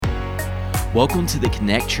Welcome to the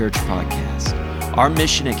Connect Church podcast. Our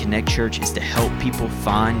mission at Connect Church is to help people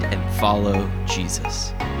find and follow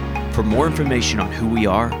Jesus. For more information on who we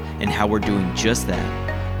are and how we're doing just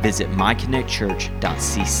that, visit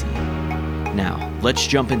myconnectchurch.cc. Now, let's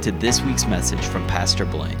jump into this week's message from Pastor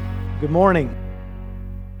Blaine. Good morning.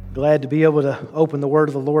 Glad to be able to open the Word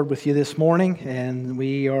of the Lord with you this morning, and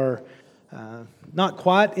we are not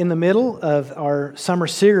quite in the middle of our summer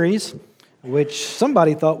series, which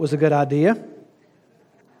somebody thought was a good idea.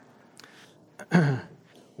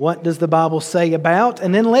 What does the Bible say about?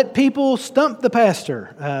 And then let people stump the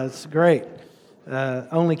pastor. It's great.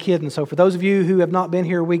 Only kidding. So for those of you who have not been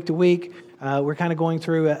here week to week, we're kind of going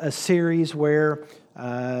through a series where,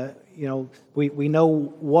 we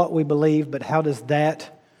know what we believe, but how does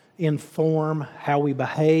that inform how we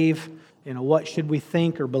behave? What should we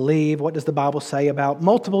think or believe? What does the Bible say about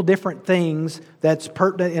multiple different things that's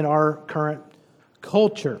pertinent in our current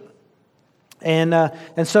culture? And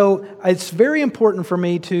so it's very important for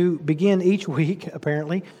me to begin each week,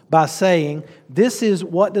 apparently, by saying, this is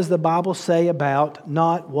what does the Bible say about,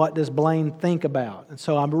 not what does Blaine think about. And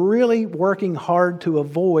so I'm really working hard to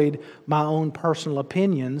avoid my own personal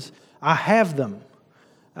opinions. I have them,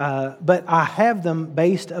 but I have them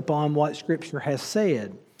based upon what Scripture has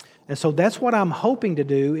said. And so that's what I'm hoping to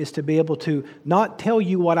do, is to be able to not tell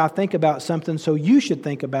you what I think about something so you should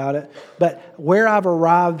think about it, but where I've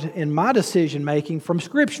arrived in my decision making from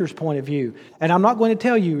Scripture's point of view. And I'm not going to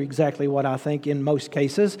tell you exactly what I think in most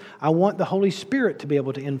cases. I want the Holy Spirit to be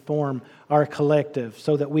able to inform our collective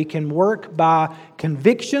so that we can work by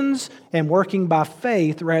convictions and working by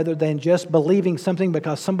faith rather than just believing something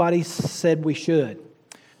because somebody said we should.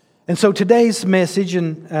 And so today's message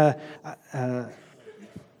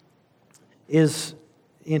is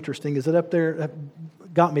interesting. Is it up there?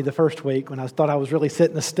 It got me the first week when I thought I was really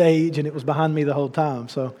setting the stage and it was behind me the whole time.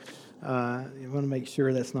 So you want to make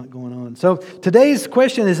sure that's not going on. So today's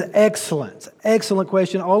question is excellent. Excellent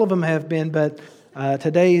question. All of them have been, but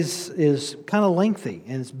today's is kind of lengthy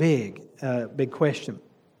and it's big. Big question.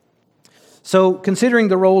 So considering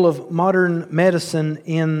the role of modern medicine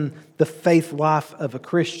in the faith life of a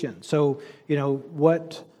Christian. So,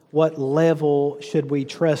 what level should we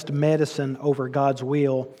trust medicine over God's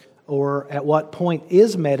will? Or at what point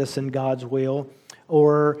is medicine God's will?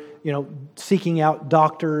 Or, seeking out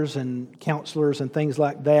doctors and counselors and things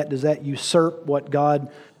like that, does that usurp what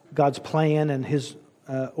God's plan and His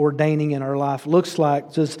ordaining in our life looks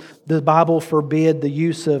like? Does the Bible forbid the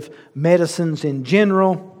use of medicines in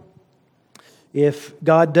general? If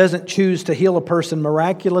God doesn't choose to heal a person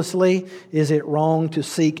miraculously, is it wrong to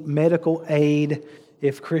seek medical aid?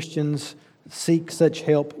 If Christians seek such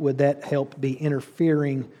help, would that help be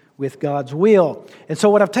interfering with God's will? And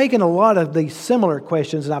so I've taken a lot of these similar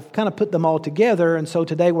questions and I've kind of put them all together. And so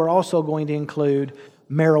today we're also going to include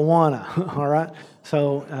marijuana, all right?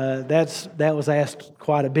 So that was asked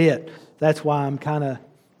quite a bit. That's why I'm kind of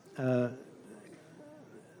a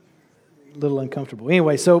little uncomfortable.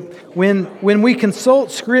 Anyway, so when we consult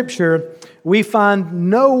Scripture, we find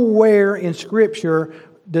nowhere in Scripture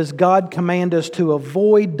does God command us to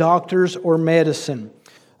avoid doctors or medicine.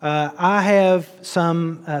 I have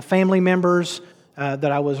some family members that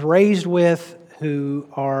I was raised with who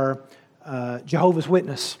are Jehovah's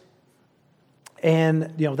Witness.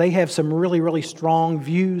 And, they have some really, really strong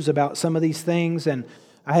views about some of these things. And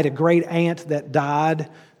I had a great aunt that died.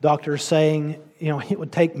 Doctors saying, it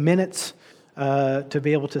would take minutes to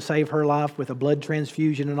be able to save her life with a blood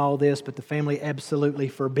transfusion and all this, but the family absolutely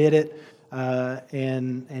forbid it.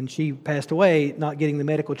 And she passed away not getting the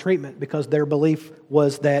medical treatment because their belief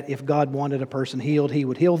was that if God wanted a person healed, He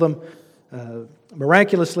would heal them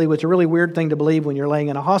miraculously, which is a really weird thing to believe when you're laying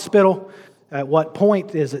in a hospital. At what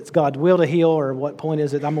point is it God's will to heal, or at what point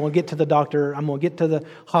is it I'm going to get to the doctor, I'm going to get to the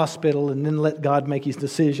hospital, and then let God make His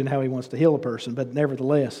decision how He wants to heal a person? But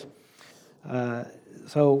nevertheless,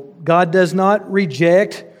 so God does not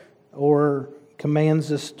reject or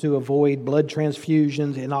commands us to avoid blood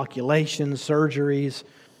transfusions, inoculations, surgeries.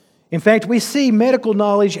 In fact, we see medical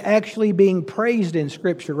knowledge actually being praised in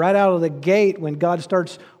Scripture. Right out of the gate, when God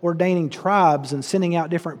starts ordaining tribes and sending out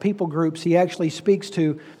different people groups, He actually speaks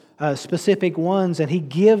to specific ones, and He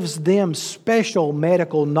gives them special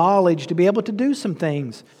medical knowledge to be able to do some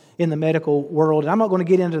things in the medical world. And I'm not going to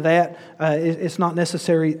get into that. It's not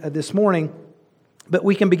necessary this morning. But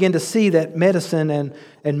we can begin to see that medicine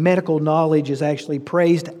and medical knowledge is actually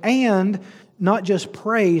praised, and not just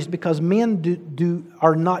praised because men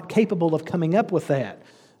are not capable of coming up with that.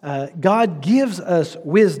 God gives us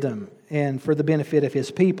wisdom and for the benefit of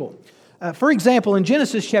His people. For example, in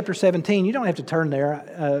Genesis chapter 17, you don't have to turn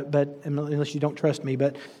there, but unless you don't trust me,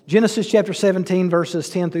 but Genesis chapter 17, verses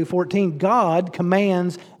 10 through 14, God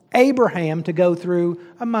commands Abraham to go through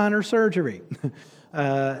a minor surgery.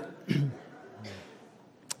 And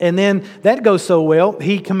then that goes so well,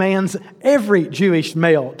 he commands every Jewish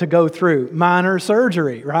male to go through minor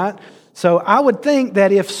surgery, right? So I would think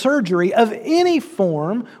that if surgery of any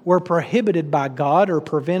form were prohibited by God or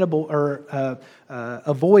preventable or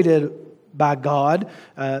avoided by God,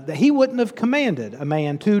 that He wouldn't have commanded a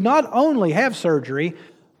man to not only have surgery,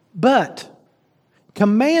 but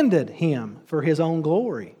commanded him for His own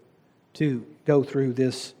glory to go through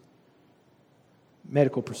this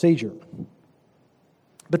medical procedure.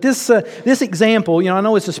 But this example, I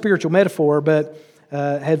know it's a spiritual metaphor, but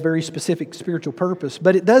had very specific spiritual purpose.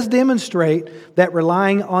 But it does demonstrate that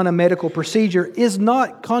relying on a medical procedure is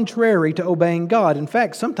not contrary to obeying God. In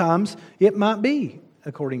fact, sometimes it might be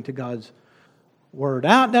according to God's Word.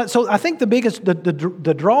 So I think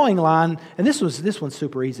the drawing line, and this one's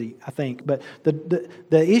super easy, I think. But the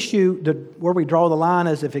issue where we draw the line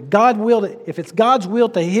is if it's God's will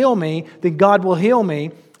to heal me, then God will heal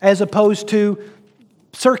me, as opposed to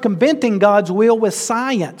circumventing God's will with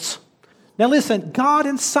science. Now listen, God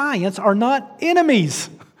and science are not enemies.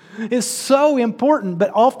 It's so important,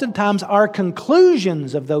 but oftentimes our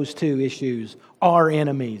conclusions of those two issues are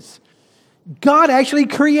enemies. God actually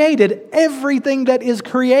created everything that is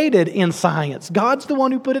created in science. God's the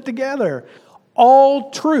one who put it together. All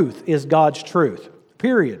truth is God's truth,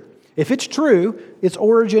 period. If it's true, its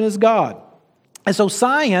origin is God. And so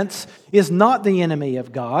science is not the enemy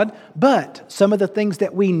of God, but some of the things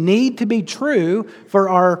that we need to be true for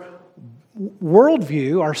our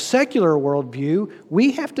worldview, our secular worldview,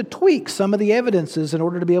 we have to tweak some of the evidences in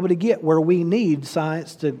order to be able to get where we need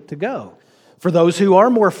science to go. For those who are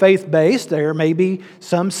more faith-based, there may be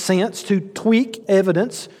some sense to tweak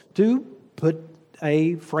evidence to put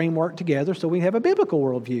a framework together so we have a biblical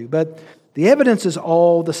worldview. But the evidence is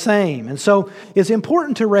all the same. And so it's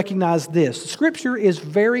important to recognize this. Scripture is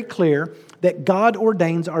very clear that God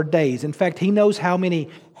ordains our days. In fact, He knows how many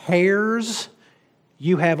hairs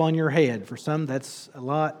you have on your head. For some, that's a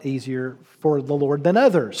lot easier for the Lord than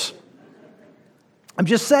others. I'm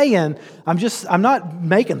just saying, I'm not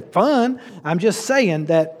making fun. I'm just saying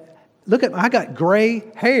that, look I got gray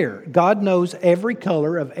hair. God knows every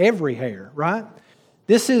color of every hair, right?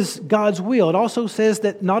 This is God's will. It also says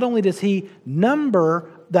that not only does He number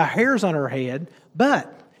the hairs on our head,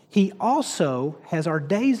 but He also has our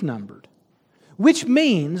days numbered, which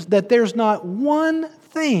means that there's not one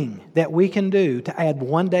thing that we can do to add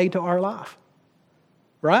one day to our life,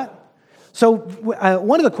 right? So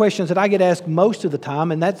one of the questions that I get asked most of the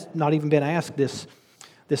time, and that's not even been asked this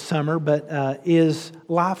summer, but is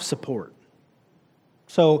life support.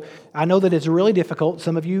 So I know that it's really difficult.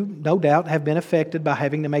 Some of you, no doubt, have been affected by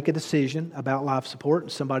having to make a decision about life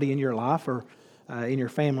support, somebody in your life or in your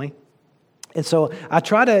family. And so I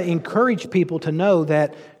try to encourage people to know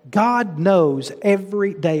that God knows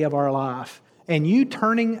every day of our life. And you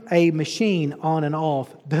turning a machine on and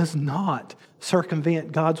off does not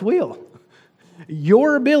circumvent God's will.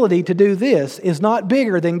 Your ability to do this is not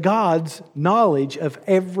bigger than God's knowledge of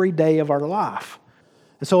every day of our life.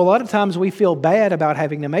 And so a lot of times we feel bad about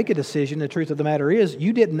having to make a decision. The truth of the matter is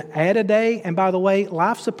you didn't add a day. And by the way,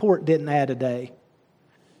 life support didn't add a day.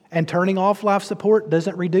 And turning off life support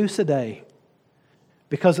doesn't reduce a day.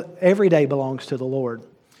 Because every day belongs to the Lord.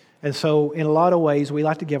 And so in a lot of ways, we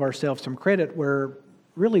like to give ourselves some credit where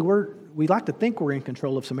really we like to think we're in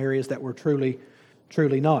control of some areas that we're truly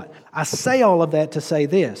not. I say all of that to say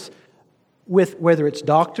this. With whether it's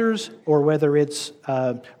doctors or whether it's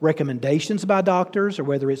recommendations by doctors or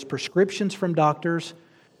whether it's prescriptions from doctors,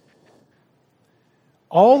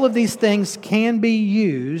 all of these things can be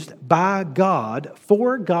used by God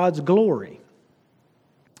for God's glory.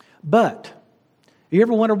 But you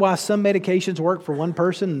ever wonder why some medications work for one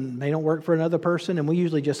person and they don't work for another person? And we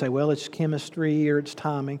usually just say, well, it's chemistry or it's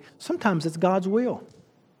timing. Sometimes it's God's will.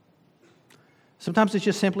 Sometimes it's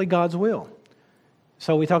just simply God's will.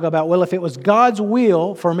 So we talk about, well, if it was God's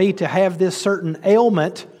will for me to have this certain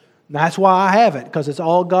ailment, that's why I have it, because it's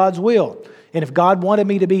all God's will. And if God wanted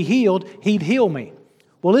me to be healed, He'd heal me.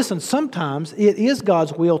 Well, listen, sometimes it is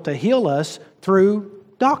God's will to heal us through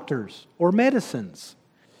doctors or medicines.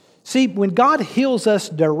 See, when God heals us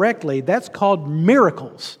directly, that's called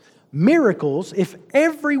miracles. Miracles, if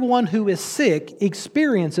everyone who is sick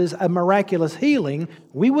experiences a miraculous healing,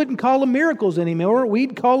 we wouldn't call them miracles anymore.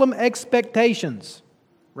 We'd call them expectations,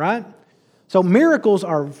 right? So miracles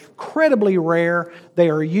are incredibly rare. They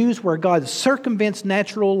are used where God circumvents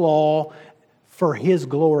natural law for His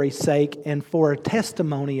glory's sake and for a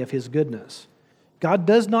testimony of His goodness. God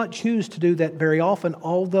does not choose to do that very often,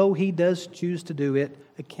 although He does choose to do it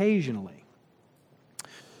occasionally.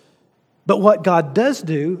 But what God does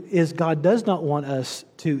do is God does not want us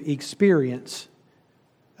to experience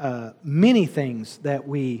many things that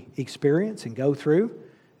we experience and go through.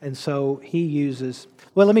 And so He uses,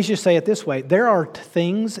 well, let me just say it this way. There are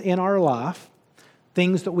things in our life,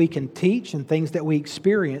 things that we can teach and things that we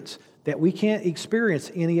experience that we can't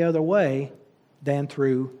experience any other way than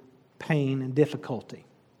through pain and difficulty.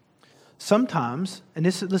 Sometimes, and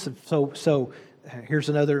listen, so here's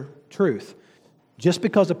another truth. Just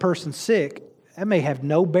because a person's sick, that may have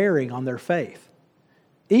no bearing on their faith.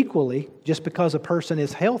 Equally, just because a person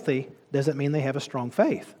is healthy doesn't mean they have a strong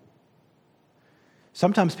faith.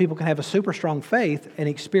 Sometimes people can have a super strong faith and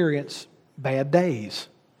experience bad days.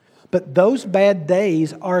 But those bad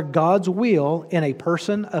days are God's will in a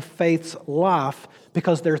person of faith's life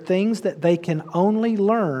because they're things that they can only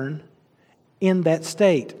learn in that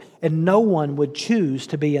state. And no one would choose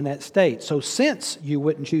to be in that state. So since you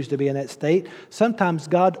wouldn't choose to be in that state, sometimes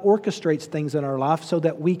God orchestrates things in our life so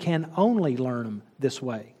that we can only learn them this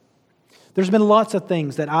way. There's been lots of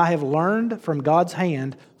things that I have learned from God's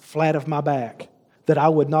hand flat of my back that I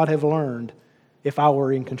would not have learned if I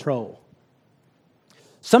were in control.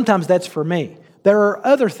 Sometimes that's for me. There are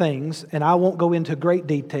other things, and I won't go into great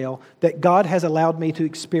detail, that God has allowed me to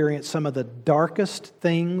experience some of the darkest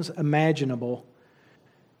things imaginable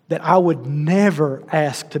that I would never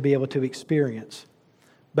ask to be able to experience.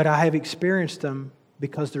 But I have experienced them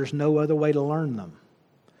because there's no other way to learn them,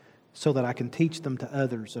 so that I can teach them to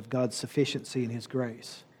others of God's sufficiency and His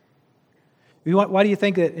grace. Why do you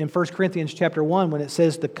think that in 1 Corinthians chapter 1, when it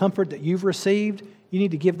says the comfort that you've received, you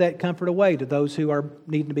need to give that comfort away to those who are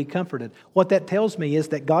needing to be comforted? What that tells me is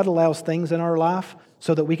that God allows things in our life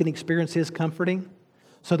so that we can experience His comforting,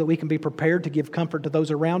 so that we can be prepared to give comfort to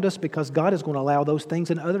those around us, because God is going to allow those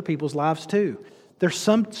things in other people's lives too. There's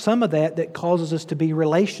some of that causes us to be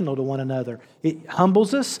relational to one another. It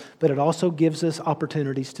humbles us, but it also gives us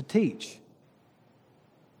opportunities to teach.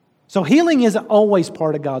 So healing isn't always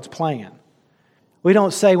part of God's plan. We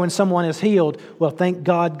don't say when someone is healed, well, thank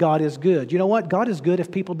God, God is good. You know what? God is good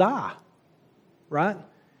if people die, right?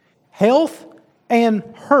 Health and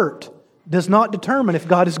hurt does not determine if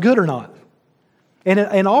God is good or not.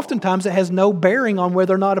 And oftentimes it has no bearing on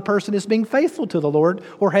whether or not a person is being faithful to the Lord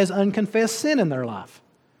or has unconfessed sin in their life.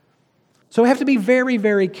 So we have to be very,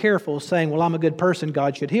 very careful saying, well, I'm a good person,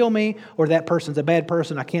 God should heal me, or that person's a bad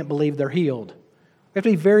person, I can't believe they're healed. We have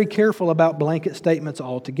to be very careful about blanket statements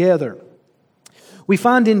altogether. We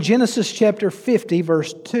find in Genesis chapter 50,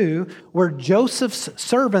 verse 2, where Joseph's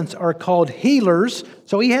servants are called healers.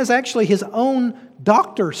 So he has actually his own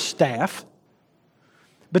doctor's staff.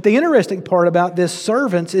 But the interesting part about this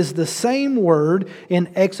servants is the same word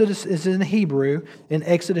in Exodus as in Hebrew, in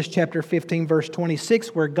Exodus chapter 15, verse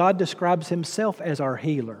 26, where God describes Himself as our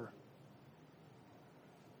healer.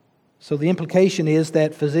 So the implication is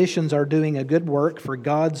that physicians are doing a good work for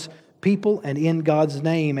God's people and in God's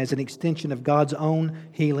name as an extension of God's own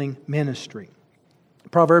healing ministry.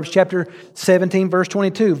 Proverbs chapter 17, verse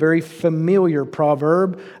 22, very familiar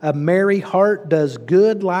proverb. A merry heart does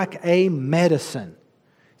good like a medicine.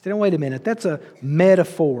 Now, wait a minute, that's a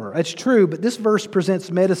metaphor. That's true, but this verse presents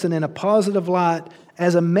medicine in a positive light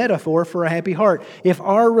as a metaphor for a happy heart. If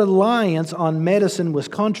our reliance on medicine was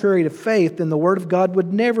contrary to faith, then the Word of God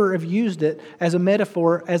would never have used it as a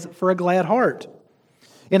metaphor for a glad heart.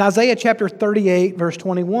 In Isaiah chapter 38, verse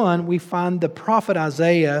 21, we find the prophet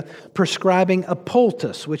Isaiah prescribing a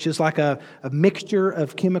poultice, which is like a mixture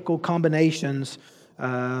of chemical combinations,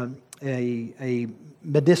 a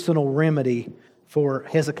medicinal remedy for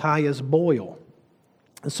Hezekiah's boil.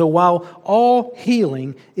 And so while all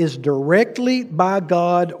healing is directly by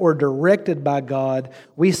God or directed by God,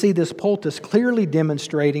 we see this poultice clearly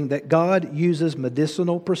demonstrating that God uses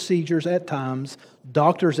medicinal procedures at times,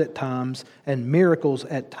 doctors at times, and miracles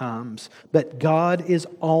at times. But God is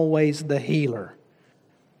always the healer.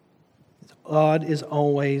 God is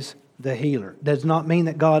always the healer. Does not mean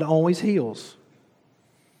that God always heals.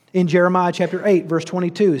 In Jeremiah chapter 8, verse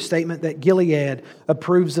 22, a statement that Gilead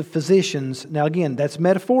approves of physicians. Now again, that's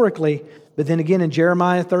metaphorically, but then again in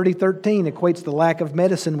Jeremiah 30:13 equates the lack of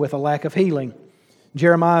medicine with a lack of healing.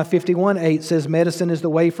 Jeremiah 51:8 says medicine is the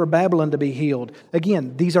way for Babylon to be healed.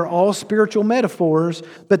 Again, these are all spiritual metaphors,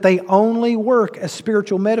 but they only work as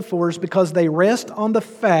spiritual metaphors because they rest on the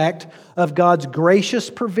fact of God's gracious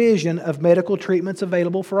provision of medical treatments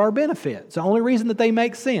available for our benefit. It's the only reason that they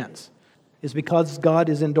make sense is because God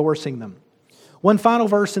is endorsing them. One final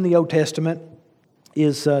verse in the Old Testament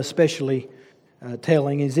is especially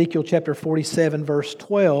telling. Ezekiel chapter 47, verse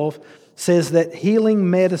 12 says that healing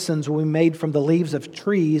medicines will be made from the leaves of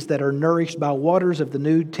trees that are nourished by waters of the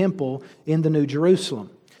new temple in the New Jerusalem.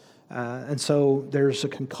 And so there's a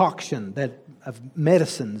concoction of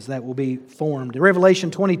medicines that will be formed.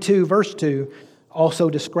 Revelation 22, verse 2 also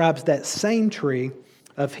describes that same tree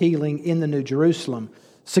of healing in the New Jerusalem,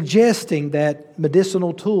 suggesting that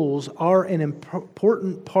medicinal tools are an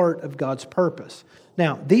important part of God's purpose.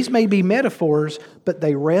 Now, these may be metaphors, but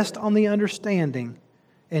they rest on the understanding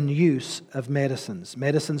and use of medicines.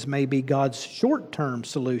 Medicines may be God's short-term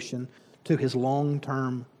solution to His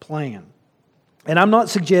long-term plan. And I'm not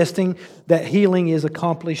suggesting that healing is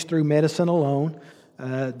accomplished through medicine alone.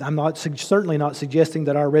 I'm certainly not suggesting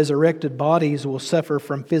that our resurrected bodies will suffer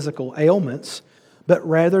from physical ailments, but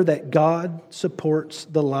rather that God supports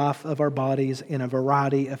the life of our bodies in a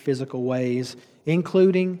variety of physical ways,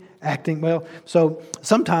 including acting well. So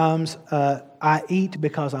sometimes I eat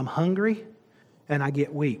because I'm hungry and I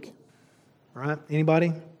get weak. Right?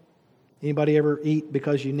 Anybody? Anybody ever eat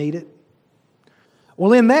because you need it?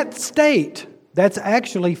 Well, in that state, that's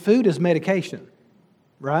actually food as medication,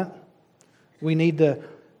 right? We need the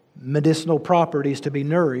medicinal properties to be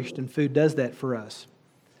nourished, and food does that for us.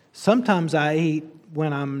 Sometimes I eat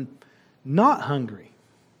when I'm not hungry,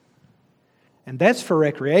 and that's for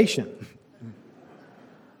recreation.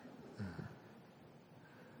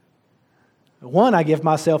 One, I give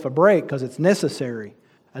myself a break because it's necessary.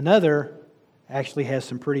 Another actually has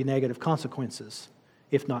some pretty negative consequences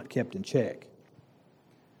if not kept in check.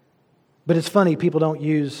 But it's funny, people don't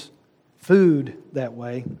use food that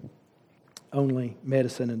way, only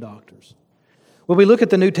medicine and doctors. When we look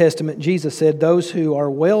at the New Testament, Jesus said, those who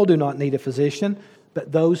are well do not need a physician,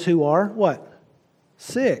 but those who are, what?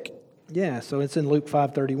 Sick. Yeah, so it's in Luke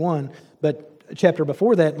 5:31. But a chapter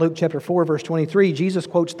before that, Luke chapter 4, verse 23, Jesus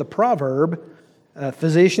quotes the proverb,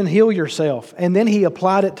 physician, heal yourself. And then He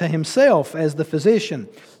applied it to Himself as the physician.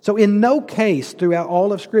 So in no case throughout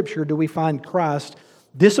all of Scripture do we find Christ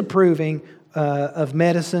disapproving of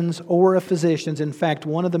medicines or of physicians. In fact,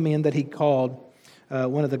 one of the men that He called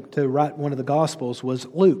to write one of the Gospels was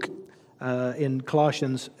Luke in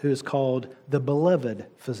Colossians, who is called the beloved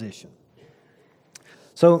physician.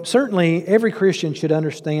 So certainly every Christian should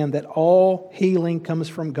understand that all healing comes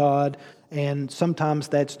from God, and sometimes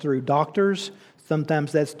that's through doctors,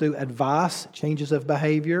 sometimes that's through advice, changes of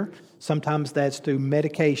behavior, sometimes that's through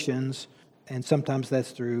medications, and sometimes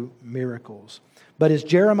that's through miracles. But as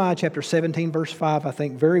Jeremiah chapter 17, verse 5, I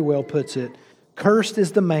think very well puts it, cursed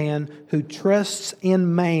is the man who trusts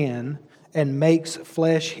in man and makes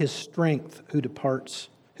flesh his strength,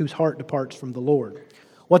 whose heart departs from the Lord.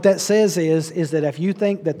 What that says is that if you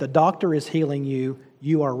think that the doctor is healing you,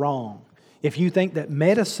 you are wrong. If you think that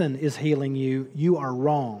medicine is healing you, you are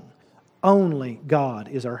wrong. Only God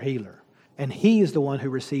is our healer, and He is the one who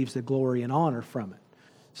receives the glory and honor from it.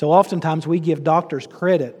 So oftentimes we give doctors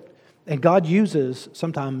credit, and God uses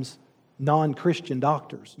sometimes non-Christian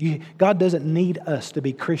doctors. God doesn't need us to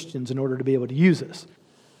be Christians in order to be able to use us.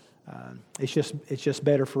 It's just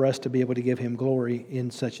better for us to be able to give Him glory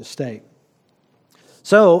in such a state.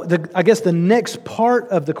 So I guess the next part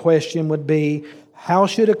of the question would be, how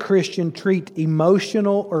should a Christian treat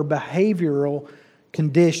emotional or behavioral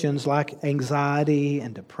conditions like anxiety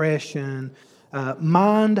and depression,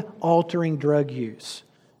 mind-altering drug use?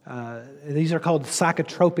 These are called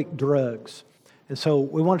psychotropic drugs. And so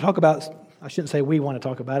we want to talk about, I shouldn't say we want to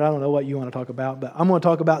talk about, I don't know what you want to talk about, but I'm going to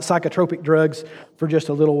talk about psychotropic drugs for just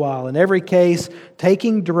a little while. In every case,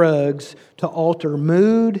 taking drugs to alter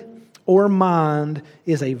mood or mind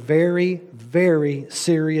is a very, very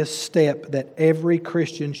serious step that every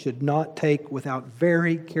Christian should not take without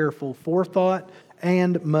very careful forethought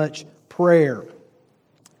and much prayer.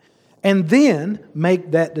 And then make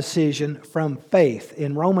that decision from faith.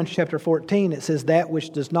 In Romans chapter 14, it says that which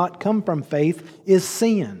does not come from faith is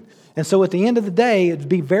sin. And so at the end of the day, it would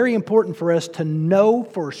be very important for us to know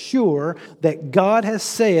for sure that God has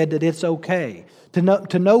said that it's okay. To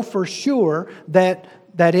know for sure that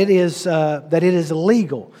it is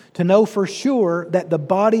legal. To know for sure that the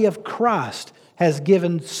body of Christ has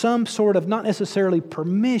given some sort of, not necessarily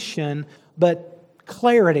permission, but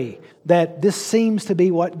clarity that this seems to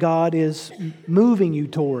be what God is moving you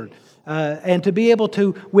toward. And to be able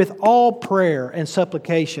to, with all prayer and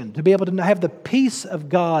supplication, to be able to have the peace of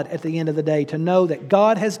God at the end of the day, to know that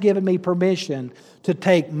God has given me permission to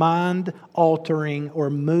take mind-altering or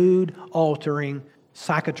mood-altering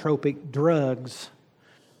psychotropic drugs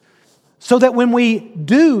So that when we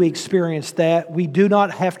do experience that, we do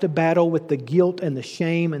not have to battle with the guilt and the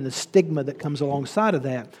shame and the stigma that comes alongside of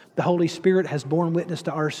that. The Holy Spirit has borne witness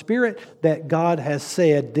to our spirit that God has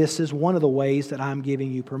said, this is one of the ways that I'm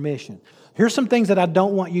giving you permission. Here's some things that I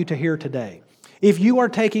don't want you to hear today. If you are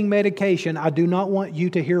taking medication, I do not want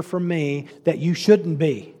you to hear from me that you shouldn't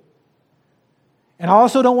be. And I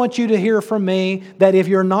also don't want you to hear from me that if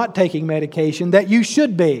you're not taking medication, that you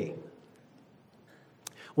should be.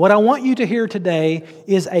 What I want you to hear today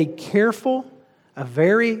is a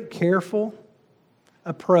very careful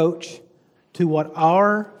approach to what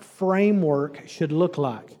our framework should look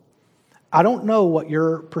like. I don't know what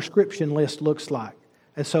your prescription list looks like.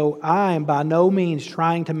 And so I am by no means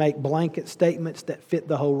trying to make blanket statements that fit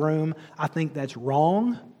the whole room. I think that's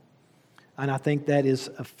wrong. And I think that is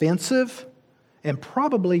offensive and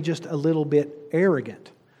probably just a little bit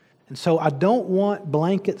arrogant. And so I don't want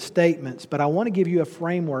blanket statements, but I want to give you a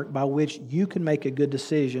framework by which you can make a good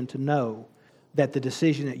decision to know that the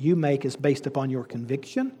decision that you make is based upon your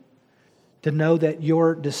conviction, to know that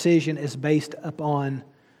your decision is based upon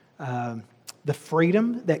the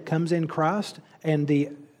freedom that comes in Christ and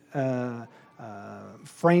the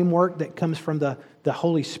framework that comes from the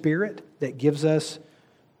Holy Spirit that gives us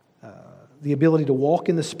the ability to walk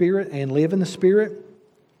in the Spirit and live in the Spirit.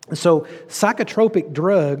 So psychotropic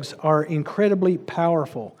drugs are incredibly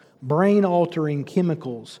powerful, brain-altering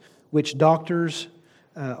chemicals which doctors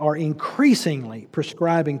are increasingly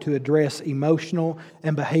prescribing to address emotional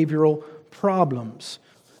and behavioral problems.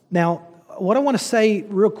 Now, what I want to say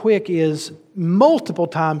real quick is multiple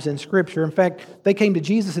times in Scripture, in fact, they came to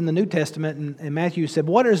Jesus in the New Testament and Matthew said,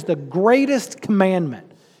 what is the greatest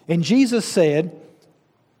commandment? And Jesus said,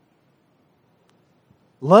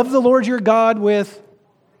 love the Lord your God with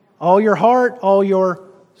all your heart, all your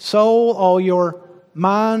soul, all your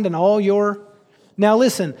mind, and all your... Now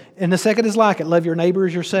listen, and the second is like it, love your neighbor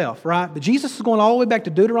as yourself, right? But Jesus is going all the way back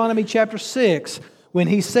to Deuteronomy chapter 6 when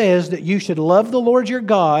He says that you should love the Lord your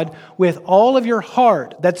God with all of your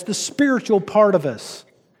heart. That's the spiritual part of us.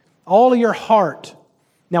 All of your heart.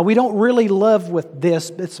 Now we don't really love with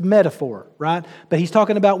this, it's metaphor, right? But He's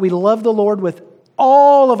talking about we love the Lord with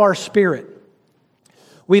all of our spirit.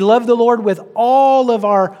 We love the Lord with all of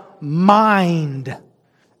our mind.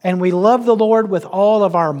 And we love the Lord with all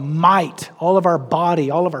of our might, all of our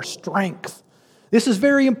body, all of our strength. This is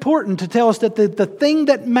very important to tell us that the thing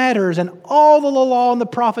that matters and all of the law and the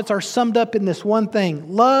prophets are summed up in this one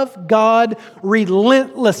thing. Love God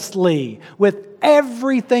relentlessly with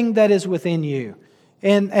everything that is within you.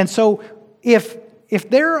 And so if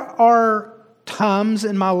there are times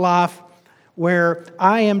in my life where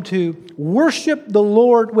I am to worship the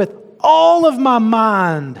Lord with all of my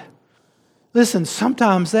mind, listen,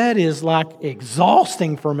 sometimes that is like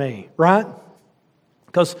exhausting for me, right?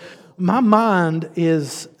 Because my mind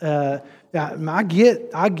is, I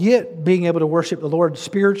get being able to worship the Lord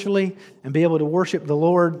spiritually and be able to worship the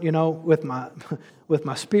Lord, with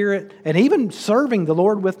my spirit and even serving the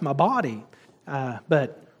Lord with my body.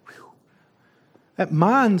 But that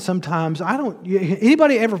mind sometimes,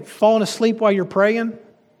 anybody ever fallen asleep while you're praying?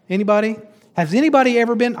 Anybody? Has anybody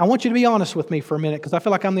ever been, I want you to be honest with me for a minute because I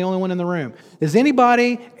feel like I'm the only one in the room. Has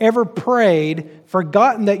anybody ever prayed,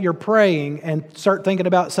 forgotten that you're praying, and start thinking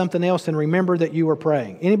about something else and remember that you were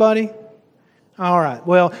praying? Anybody? All right.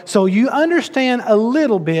 Well, so you understand a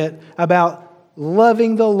little bit about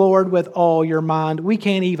loving the Lord with all your mind. We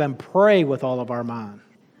can't even pray with all of our mind.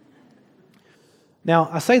 Now,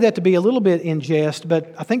 I say that to be a little bit in jest,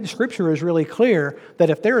 but I think the Scripture is really clear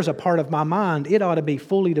that if there is a part of my mind, it ought to be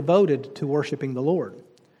fully devoted to worshiping the Lord.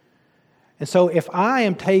 And so if I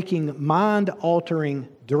am taking mind-altering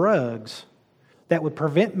drugs that would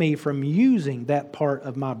prevent me from using that part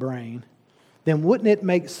of my brain, then wouldn't it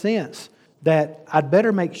make sense that I'd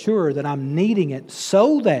better make sure that I'm needing it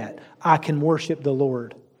so that I can worship the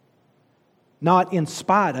Lord, not in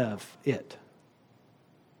spite of it?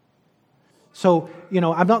 So,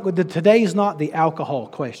 today is not the alcohol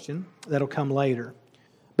question. That'll come later.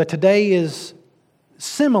 But today is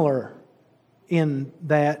similar in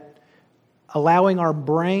that allowing our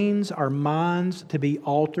brains, our minds to be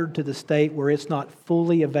altered to the state where it's not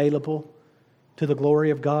fully available to the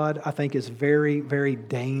glory of God, I think is very, very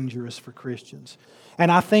dangerous for Christians.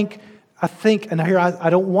 And I think, and here I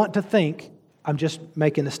don't want to think, I'm just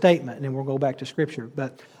making a statement, and then we'll go back to Scripture,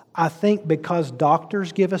 but I think because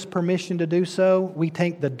doctors give us permission to do so, we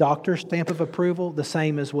take the doctor's stamp of approval the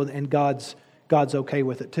same as and God's okay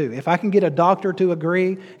with it too. If I can get a doctor to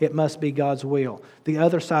agree, it must be God's will. The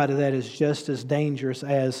other side of that is just as dangerous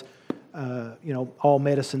as all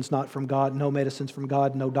medicine's not from God, no medicine's from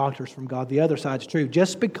God, no doctor's from God. The other side's true.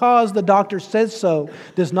 Just because the doctor says so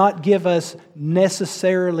does not give us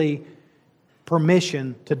necessarily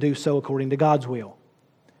permission to do so according to God's will.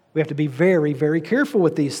 We have to be very, very careful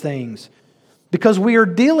with these things because we are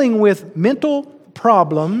dealing with mental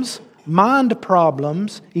problems, mind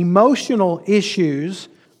problems, emotional issues,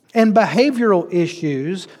 and behavioral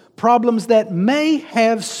issues, problems that may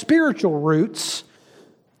have spiritual roots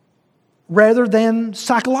rather than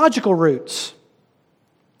psychological roots.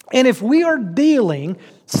 And if we are dealing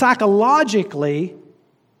psychologically,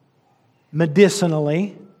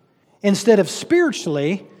 medicinally, instead of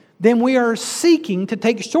spiritually, then we are seeking to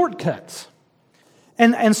take shortcuts.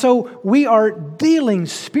 And so we are dealing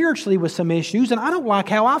spiritually with some issues, and I don't like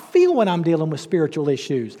how I feel when I'm dealing with spiritual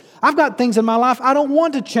issues. I've got things in my life I don't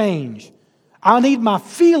want to change. I need my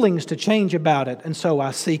feelings to change about it. And so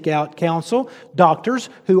I seek out counsel, doctors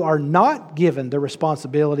who are not given the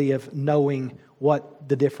responsibility of knowing what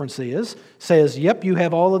the difference is, says, yep, you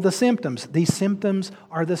have all of the symptoms. These symptoms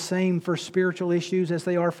are the same for spiritual issues as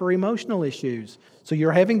they are for emotional issues. So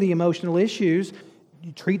you're having the emotional issues,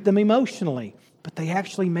 you treat them emotionally, but they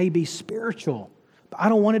actually may be spiritual. But I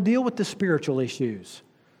don't want to deal with the spiritual issues.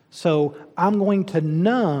 So I'm going to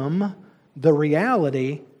numb the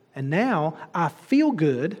reality, and now I feel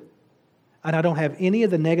good, and I don't have any of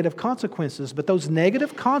the negative consequences. But those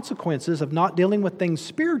negative consequences of not dealing with things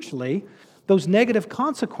spiritually, those negative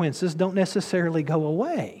consequences don't necessarily go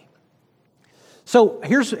away. So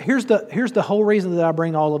here's the whole reason that I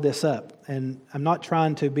bring all of this up, and I'm not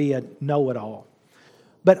trying to be a know-it-all.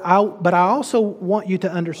 But I also want you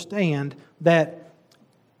to understand that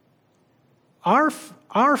our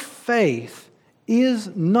faith is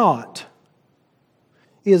not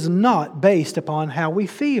based upon how we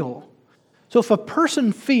feel. So if a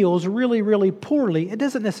person feels really, really poorly, it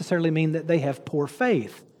doesn't necessarily mean that they have poor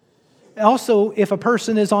faith. Also, if a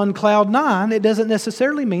person is on cloud 9, it doesn't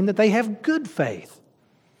necessarily mean that they have good faith.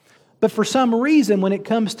 But for some reason, when it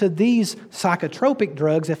comes to these psychotropic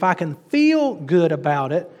drugs, if I can feel good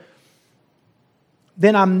about it,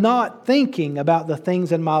 then I'm not thinking about the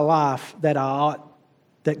things in my life that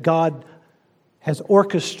God has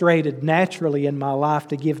orchestrated naturally in my life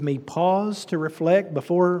to give me pause to reflect.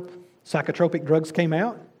 Before psychotropic drugs came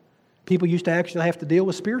out, people used to actually have to deal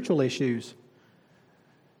with spiritual issues.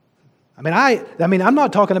 I mean, I'm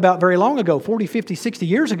not talking about very long ago, 40, 50, 60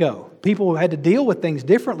 years ago. People had to deal with things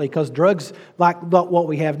differently because drugs like what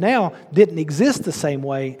we have now didn't exist the same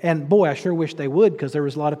way. And boy, I sure wish they would, because there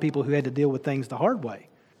was a lot of people who had to deal with things the hard way.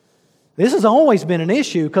 This has always been an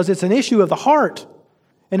issue because it's an issue of the heart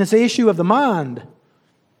and it's an issue of the mind.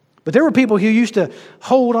 But there were people who used to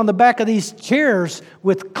hold on the back of these chairs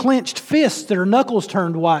with clenched fists, their knuckles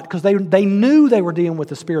turned white, because they knew they were dealing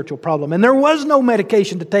with a spiritual problem. And there was no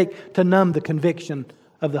medication to take to numb the conviction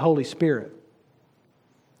of the Holy Spirit.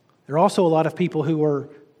 There are also a lot of people who were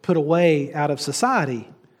put away out of society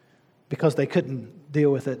because they couldn't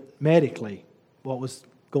deal with it medically, what was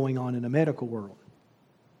going on in the medical world.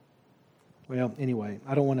 Well, anyway,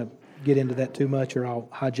 I don't want to get into that too much or I'll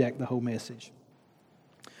hijack the whole message.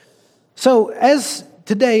 So, as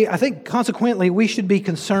today, I think consequently we should be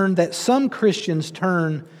concerned that some Christians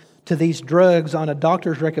turn to these drugs on a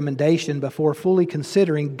doctor's recommendation before fully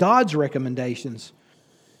considering God's recommendations,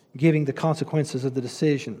 giving the consequences of the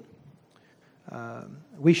decision.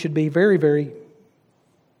 We should be very, very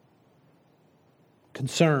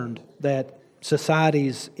concerned that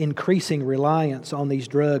society's increasing reliance on these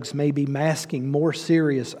drugs may be masking more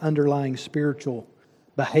serious underlying spiritual,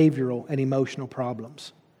 behavioral, and emotional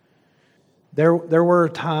problems. There were a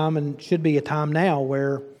time, and should be a time now,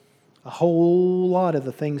 where a whole lot of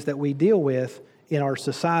the things that we deal with in our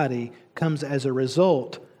society comes as a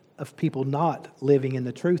result of people not living in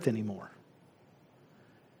the truth anymore.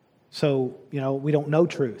 So, we don't know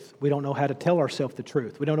truth. We don't know how to tell ourselves the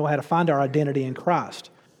truth. We don't know how to find our identity in Christ.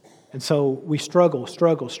 And so we struggle.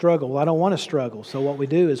 Well, I don't want to struggle. So what we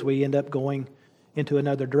do is we end up going into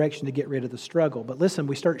another direction to get rid of the struggle. But listen,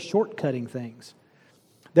 we start shortcutting things.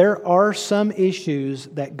 There are some issues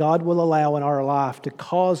that God will allow in our life to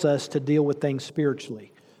cause us to deal with things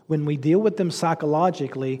spiritually. When we deal with them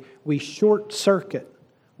psychologically, we short circuit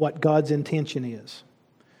what God's intention is.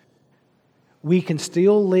 We can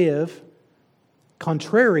still live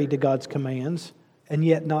contrary to God's commands and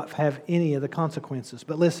yet not have any of the consequences.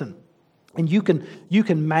 But listen, and you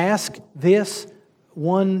can mask this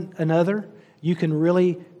one another. You can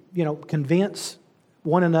really, convince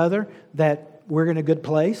one another that we're in a good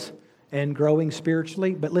place and growing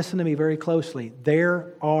spiritually. But listen to me very closely.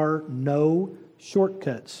 There are no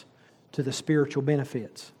shortcuts to the spiritual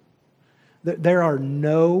benefits. There are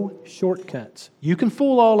no shortcuts. You can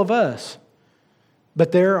fool all of us,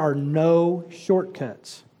 but there are no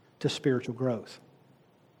shortcuts to spiritual growth.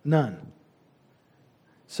 None.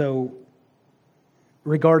 So,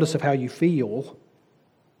 regardless of how you feel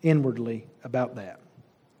inwardly about that.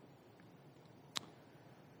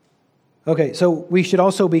 Okay, so we should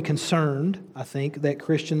also be concerned, I think, that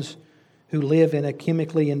Christians who live in a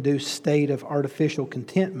chemically induced state of artificial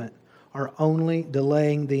contentment are only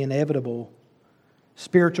delaying the inevitable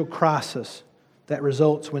spiritual crisis that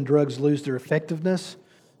results when drugs lose their effectiveness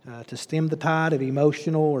to stem the tide of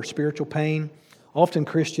emotional or spiritual pain. Often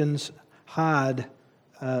Christians hide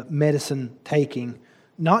medicine taking,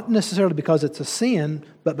 not necessarily because it's a sin,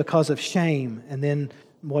 but because of shame. And then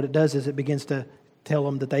what it does is it begins to tell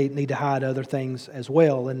them that they need to hide other things as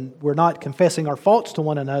well. And we're not confessing our faults to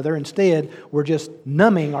one another. Instead, we're just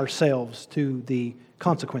numbing ourselves to the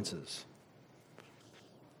consequences.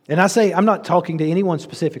 And I say, I'm not talking to anyone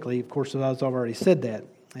specifically. Of course, I've already said that.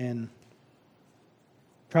 And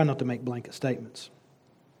try not to make blanket statements.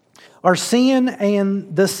 Our sin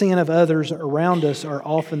and the sin of others around us are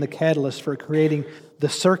often the catalyst for creating the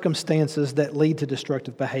circumstances that lead to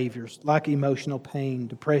destructive behaviors, like emotional pain,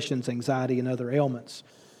 depressions, anxiety, and other ailments.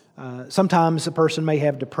 Sometimes a person may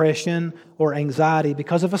have depression or anxiety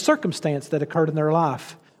because of a circumstance that occurred in their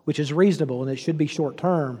life, which is reasonable and it should be short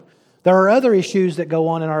term. There are other issues that go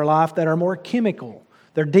on in our life that are more chemical.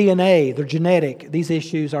 They're DNA, they're genetic. These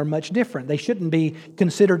issues are much different. They shouldn't be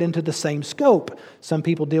considered into the same scope. Some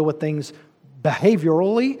people deal with things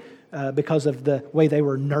behaviorally because of the way they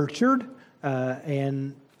were nurtured,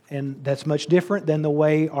 and that's much different than the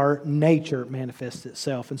way our nature manifests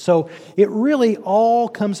itself. And so it really all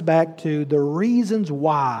comes back to the reasons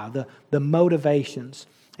why, the motivations.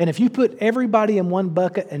 And if you put everybody in one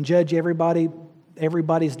bucket and judge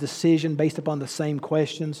everybody's decision based upon the same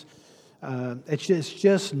questions, it's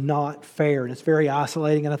just not fair, and it's very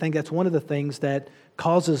isolating, and I think that's one of the things that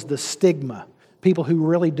causes the stigma. People who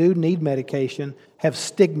really do need medication have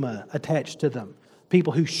stigma attached to them.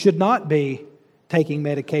 People who should not be taking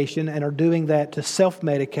medication and are doing that to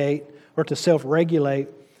self-medicate or to self-regulate,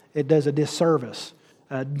 it does a disservice,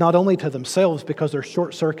 not only to themselves because they're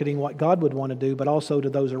short-circuiting what God would want to do, but also to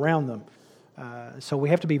those around them. So we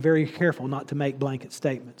have to be very careful not to make blanket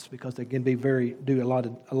statements because they can do a lot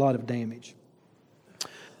of damage.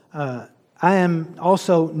 I am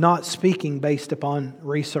also not speaking based upon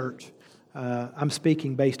research. I'm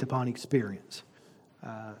speaking based upon experience.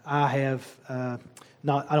 I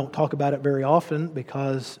don't talk about it very often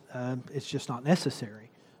because it's just not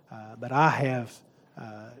necessary. But I've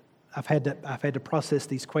had to process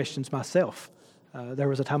these questions myself. There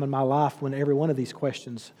was a time in my life when every one of these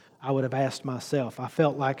questions I would have asked myself. I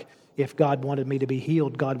felt like if God wanted me to be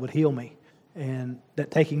healed, God would heal me. And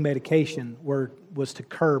that taking medication was to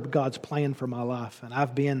curb God's plan for my life. And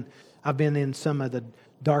I've been in some of the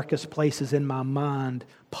darkest places in my mind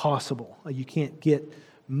possible. You can't get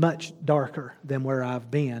much darker than where I've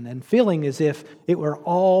been, and feeling as if it were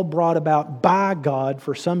all brought about by God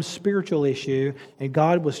for some spiritual issue, and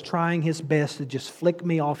God was trying His best to just flick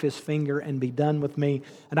me off His finger and be done with me,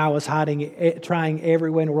 and I was trying every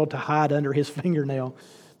way in the world to hide under His fingernail.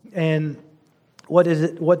 And what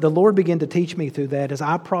the Lord began to teach me through that as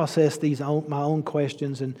I processed my own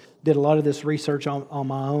questions and did a lot of this research on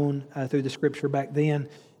my own through the Scripture back then,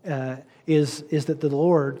 is that the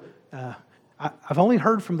Lord. I've only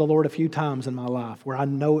heard from the Lord a few times in my life where I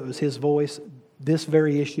know it was His voice. This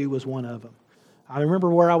very issue was one of them. I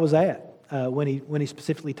remember where I was at when He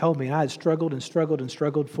specifically told me. I had struggled and struggled and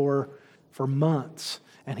struggled for months.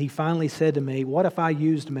 And He finally said to me, "What if I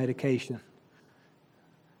used medication?"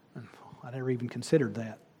 And I never even considered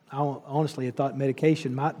that. I honestly had thought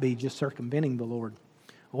medication might be just circumventing the Lord.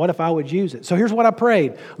 What if I would use it? So here's what I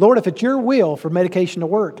prayed. Lord, if it's Your will for medication to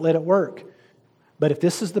work, let it work. But if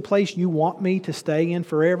this is the place You want me to stay in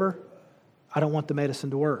forever, I don't want the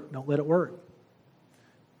medicine to work. Don't let it work.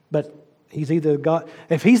 But He's either God.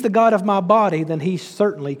 If He's the God of my body, then He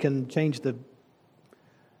certainly can change the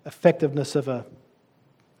effectiveness of a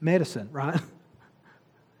medicine, right?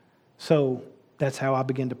 So that's how I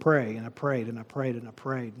began to pray, and I prayed, and I prayed, and I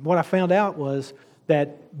prayed. What I found out was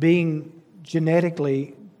that being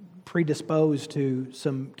genetically predisposed to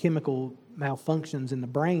some chemical malfunctions in the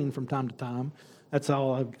brain from time to time. That's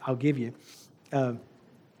all I'll give you.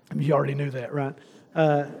 You already knew that, right?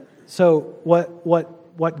 So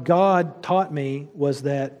what God taught me was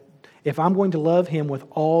that if I'm going to love Him with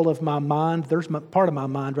all of my mind, there's part of my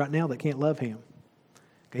mind right now that can't love Him.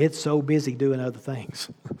 It's so busy doing other things,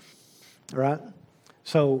 right?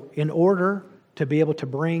 So in order to be able to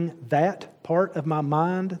bring that part of my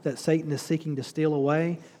mind that Satan is seeking to steal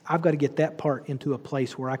away, I've got to get that part into a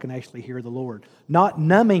place where I can actually hear the Lord. Not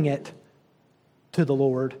numbing it to the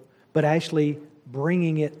Lord, but actually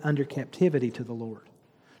bringing it under captivity to the Lord.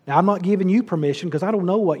 Now, I'm not giving you permission because I don't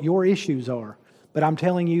know what your issues are, but I'm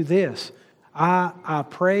telling you this. I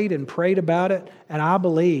prayed and prayed about it, and I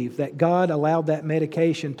believe that God allowed that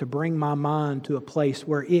medication to bring my mind to a place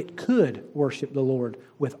where it could worship the Lord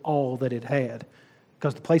with all that it had.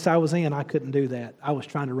 Because the place I was in, I couldn't do that. I was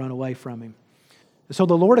trying to run away from Him. So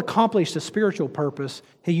the Lord accomplished a spiritual purpose.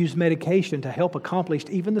 He used medication to help accomplish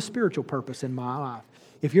even the spiritual purpose in my life.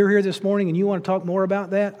 If you're here this morning and you want to talk more about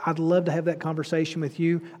that, I'd love to have that conversation with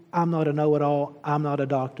you. I'm not a know-it-all. I'm not a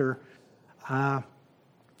doctor. I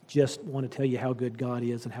just want to tell you how good God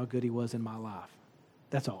is and how good He was in my life.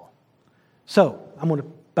 That's all. So I'm going to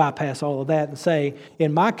bypass all of that and say,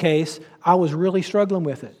 in my case, I was really struggling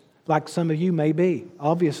with it, like some of you may be.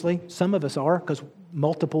 Obviously, some of us are, because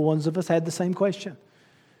multiple ones of us had the same question.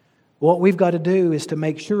 What we've got to do is to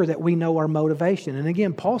make sure that we know our motivation. And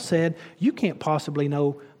again, Paul said, you can't possibly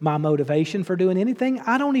know my motivation for doing anything.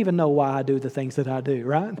 I don't even know why I do the things that I do,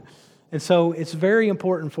 right? And so it's very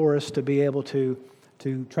important for us to be able to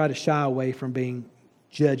try to shy away from being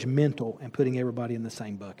judgmental and putting everybody in the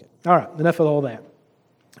same bucket. All right, enough of all that.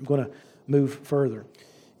 I'm going to move further.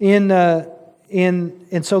 And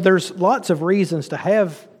so there's lots of reasons to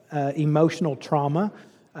have emotional trauma,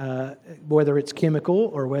 whether it's chemical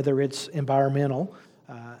or whether it's environmental.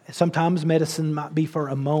 Sometimes medicine might be for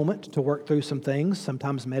a moment to work through some things.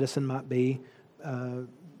 Sometimes medicine might be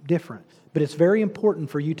different. But it's very important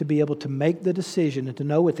for you to be able to make the decision and to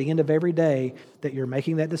know at the end of every day that you're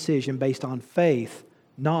making that decision based on faith,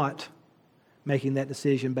 not making that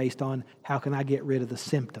decision based on how can I get rid of the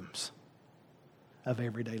symptoms of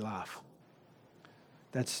everyday life.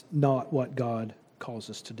 That's not what God calls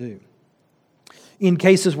us to do. In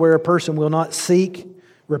cases where a person will not seek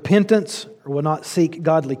repentance or will not seek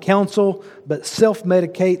godly counsel, but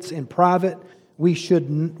self-medicates in private, we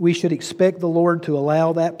should expect the Lord to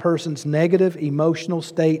allow that person's negative emotional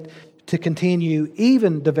state to continue,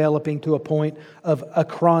 even developing to a point of a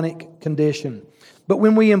chronic condition. But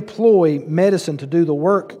when we employ medicine to do the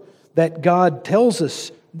work that God tells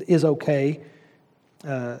us is okay,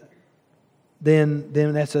 then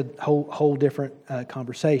that's a whole different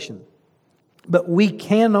conversation. But we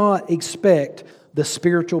cannot expect the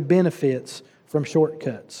spiritual benefits from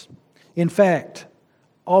shortcuts. In fact,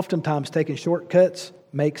 oftentimes taking shortcuts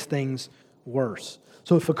makes things worse.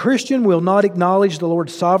 So if a Christian will not acknowledge the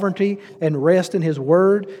Lord's sovereignty and rest in His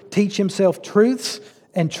Word, teach himself truths,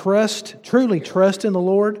 and truly trust in the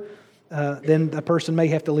Lord, then the person may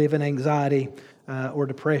have to live in anxiety or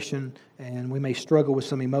depression, and we may struggle with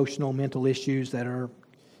some emotional, mental issues that are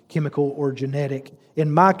chemical or genetic.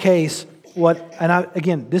 In my case,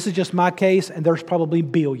 this is just my case, and there's probably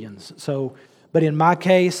billions. But in my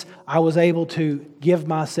case, I was able to give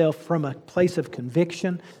myself from a place of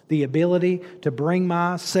conviction the ability to bring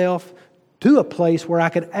myself to a place where I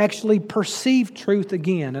could actually perceive truth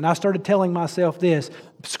again. And I started telling myself this: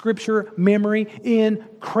 Scripture memory,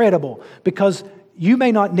 incredible. Because you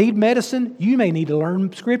may not need medicine, you may need to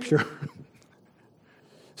learn Scripture.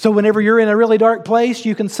 So whenever you're in a really dark place,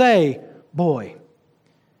 you can say, boy,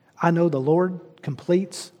 I know the Lord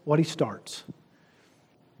completes what He starts.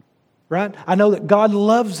 Right? I know that God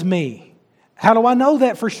loves me. How do I know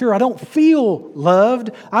that for sure? I don't feel loved.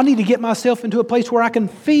 I need to get myself into a place where I can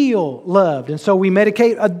feel loved. And so we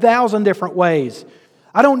medicate 1,000 different ways.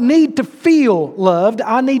 I don't need to feel loved.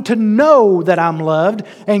 I need to know that I'm loved.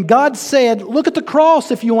 And God said, look at the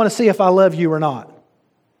cross if you want to see if I love you or not.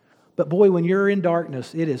 But boy, when you're in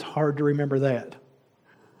darkness, it is hard to remember that.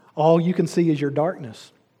 All you can see is your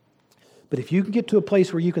darkness. But if you can get to a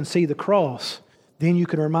place where you can see the cross, then you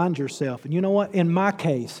can remind yourself. And you know what? In my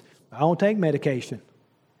case, I don't take medication,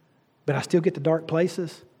 but I still get to dark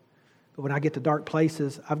places. But when I get to dark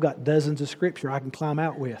places, I've got dozens of Scripture I can climb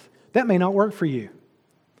out with. That may not work for you.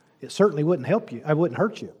 It certainly wouldn't help you. It wouldn't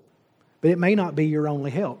hurt you. But it may not be your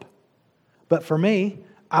only help. But for me,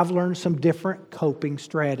 I've learned some different coping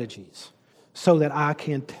strategies so that I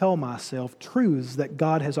can tell myself truths that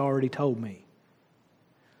God has already told me.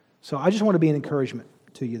 So I just want to be an encouragement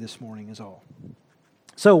to you this morning is all.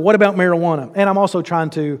 So what about marijuana? And I'm also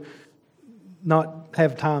trying to not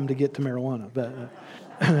have time to get to marijuana. But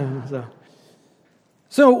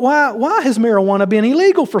So why has marijuana been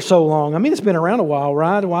illegal for so long? I mean, it's been around a while,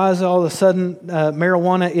 right? Why is all of a sudden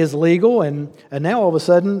marijuana is legal, and now all of a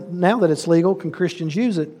sudden, now that it's legal, can Christians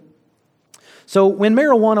use it? So when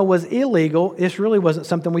marijuana was illegal, this really wasn't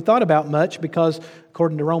something we thought about much because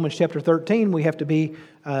according to Romans chapter 13, we have to be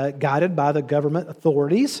guided by the government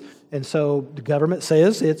authorities. And so the government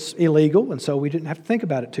says it's illegal, and so we didn't have to think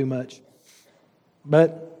about it too much.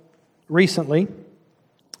 But recently,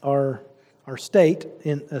 our state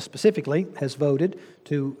specifically has voted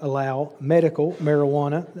to allow medical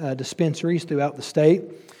marijuana dispensaries throughout the state.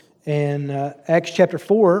 And Acts chapter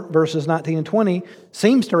 4, verses 19 and 20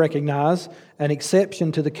 seems to recognize an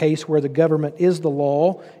exception to the case where the government is the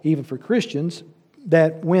law, even for Christians,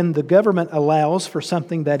 that when the government allows for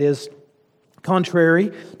something that is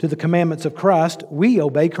contrary to the commandments of Christ, we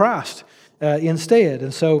obey Christ instead.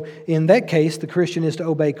 And so in that case, the Christian is to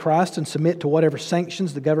obey Christ and submit to whatever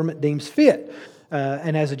sanctions the government deems fit.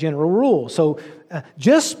 And as a general rule. So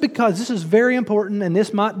just because, this is very important, and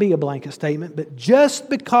this might be a blanket statement, but just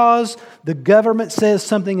because the government says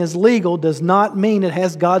something is legal does not mean it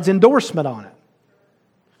has God's endorsement on it.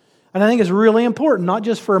 And I think it's really important, not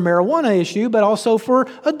just for a marijuana issue, but also for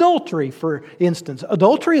adultery, for instance.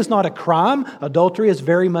 Adultery is not a crime. Adultery is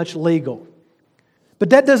very much legal. But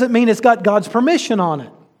that doesn't mean it's got God's permission on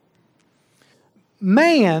it.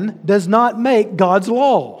 Man does not make God's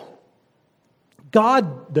law.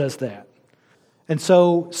 God does that. And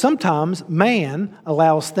so sometimes man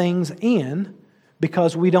allows things in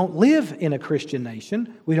because we don't live in a Christian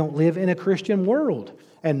nation. We don't live in a Christian world.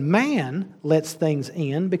 And man lets things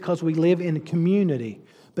in because we live in a community.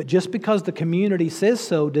 But just because the community says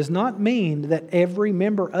so does not mean that every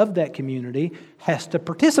member of that community has to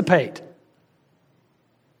participate.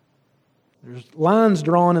 There's lines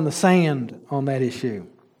drawn in the sand on that issue.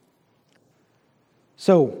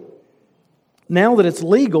 So, now that it's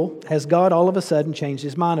legal, has God all of a sudden changed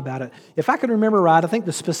His mind about it? If I can remember right, I think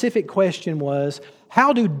the specific question was,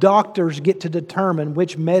 how do doctors get to determine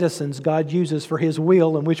which medicines God uses for His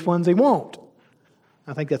will and which ones He won't?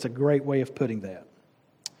 I think that's a great way of putting that.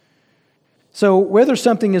 So whether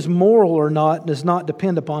something is moral or not does not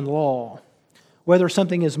depend upon law. Whether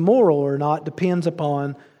something is moral or not depends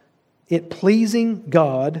upon it pleasing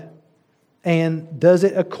God, and does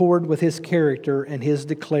it accord with His character and His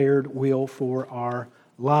declared will for our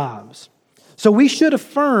lives? So we should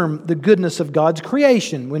affirm the goodness of God's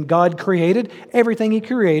creation. When God created everything He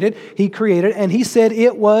created and He said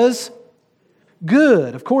it was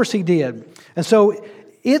good. Of course He did. And so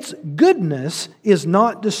its goodness is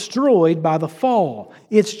not destroyed by the fall.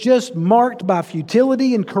 It's just marked by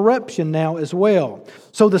futility and corruption now as well.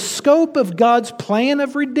 So the scope of God's plan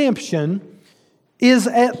of redemption is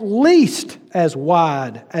at least as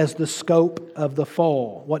wide as the scope of the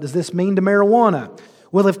fall. What does this mean to marijuana?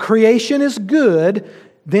 Well, if creation is good,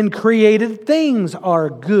 then created things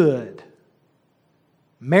are good.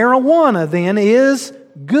 Marijuana then is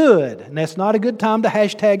good. And that's not a good time to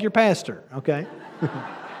hashtag your pastor, okay?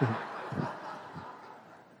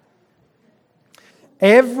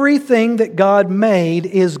 Everything that God made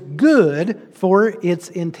is good for its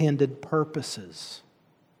intended purposes.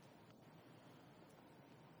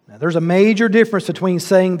 Now, there's a major difference between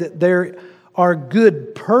saying that there are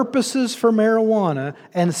good purposes for marijuana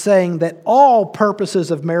and saying that all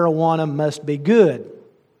purposes of marijuana must be good.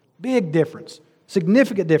 Big difference.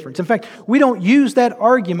 Significant difference. In fact, we don't use that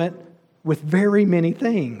argument with very many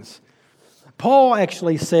things. Paul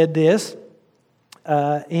actually said this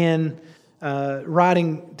in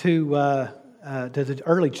writing to the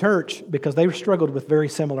early church because they struggled with very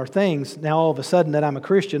similar things. Now all of a sudden that I'm a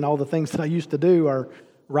Christian, all the things that I used to do are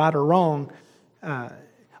right or wrong.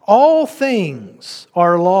 All things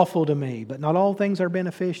are lawful to me, but not all things are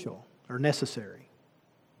beneficial or necessary.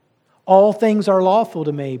 All things are lawful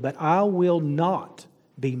to me, but I will not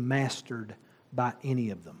be mastered by any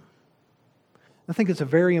of them. I think it's a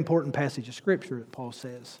very important passage of Scripture that Paul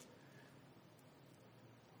says.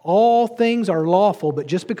 All things are lawful, but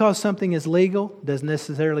just because something is legal doesn't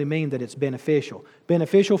necessarily mean that it's beneficial.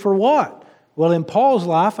 Beneficial for what? Well, in Paul's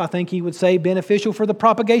life, I think he would say beneficial for the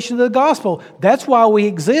propagation of the gospel. That's why we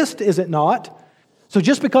exist, is it not? So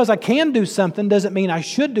just because I can do something doesn't mean I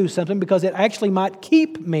should do something because it actually might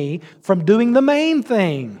keep me from doing the main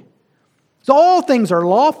thing. So all things are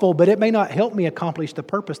lawful, but it may not help me accomplish the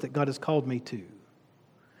purpose that God has called me to.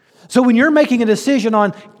 So when you're making a decision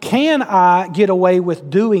on, can I get away with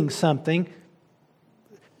doing something,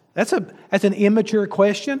 that's an immature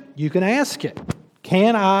question. You can ask it.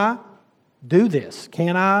 Can I do this?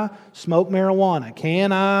 Can I smoke marijuana?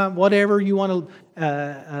 Can I, whatever you want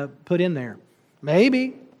to put in there?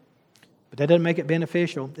 Maybe, but that doesn't make it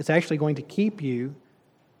beneficial. It's actually going to keep you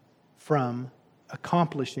from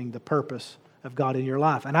accomplishing the purpose of God in your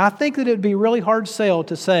life. And I think that it would be a really hard sell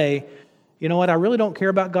to say, you know what, I really don't care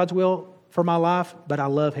about God's will for my life, but I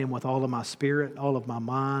love Him with all of my spirit, all of my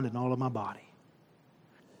mind, and all of my body.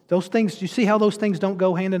 Those things, you see how those things don't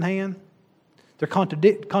go hand in hand? They're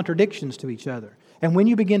contradictions to each other. And when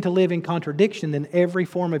you begin to live in contradiction, then every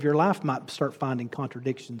form of your life might start finding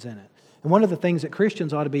contradictions in it. And one of the things that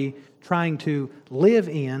Christians ought to be trying to live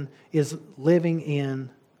in is living in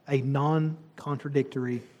a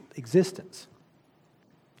non-contradictory existence.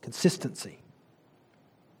 Consistency.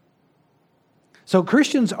 So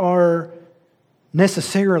Christians are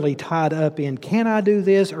necessarily tied up in, can I do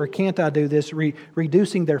this or can't I do this,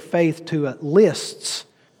 reducing their faith to lists.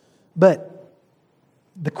 But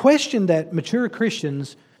the question that mature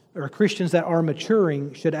Christians, or Christians that are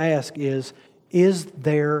maturing, should ask is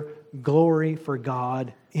there glory for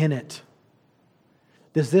God in it?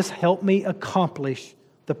 Does this help me accomplish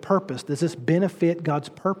the purpose? Does this benefit God's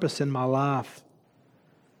purpose in my life?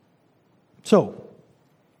 So,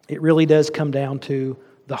 it really does come down to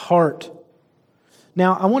the heart.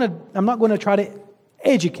 Now, I'm not going to try to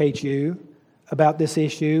educate you about this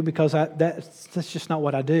issue because that's just not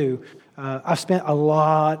what I do. I've spent a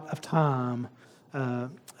lot of time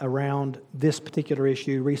around this particular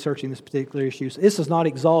issue, researching this particular issue. So this is not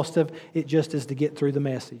exhaustive. It just is to get through the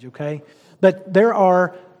message, okay? But there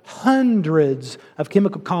are hundreds of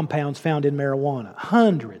chemical compounds found in marijuana.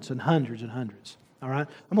 Hundreds and hundreds and hundreds. All right?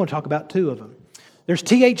 I'm going to talk about two of them. There's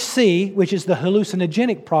THC, which is the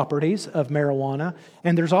hallucinogenic properties of marijuana,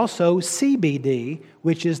 and there's also CBD,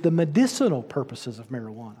 which is the medicinal purposes of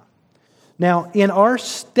marijuana. Now, in our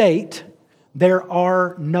state, there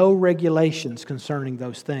are no regulations concerning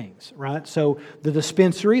those things, right? So the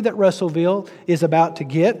dispensary that Russellville is about to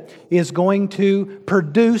get is going to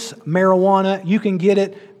produce marijuana. You can get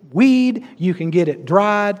it weed, you can get it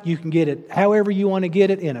dried, you can get it however you want to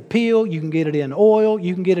get it, in a pill, you can get it in oil,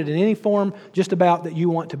 you can get it in any form just about that you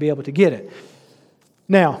want to be able to get it.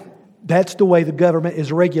 Now, that's the way the government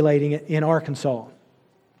is regulating it in Arkansas.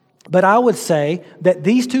 But I would say that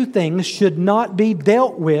these two things should not be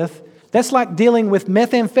dealt with. That's like dealing with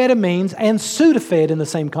methamphetamines and Sudafed in the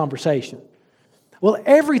same conversation. Well,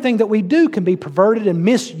 everything that we do can be perverted and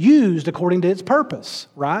misused according to its purpose,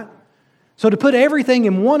 right? So to put everything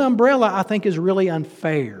in one umbrella, I think, is really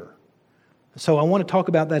unfair. So I want to talk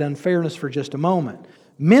about that unfairness for just a moment.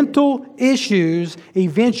 Mental issues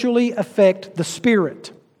eventually affect the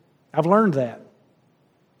spirit. I've learned that.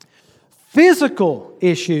 Physical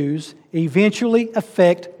issues eventually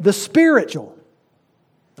affect the spiritual.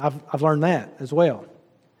 I've learned that as well.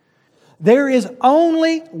 There is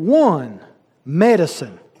only one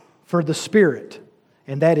medicine for the spirit,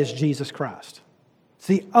 and that is Jesus Christ. It's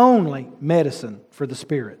the only medicine for the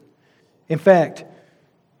spirit. In fact,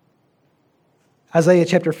 Isaiah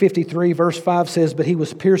chapter 53 verse 5 says, "But He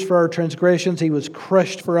was pierced for our transgressions, He was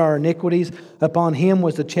crushed for our iniquities. Upon Him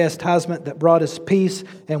was the chastisement that brought us peace,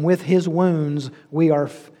 and with His wounds we are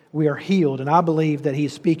healed." And I believe that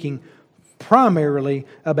He's speaking primarily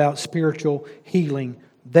about spiritual healing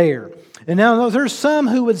there. And now there's some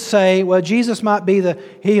who would say, well, Jesus might be the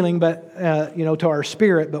healing, but to our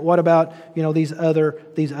spirit. But what about these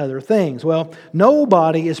other things? Well,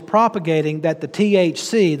 nobody is propagating that the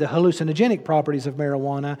THC, the hallucinogenic properties of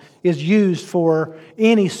marijuana, is used for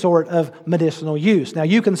any sort of medicinal use. Now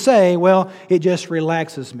you can say, well, it just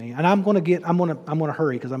relaxes me, and I'm going to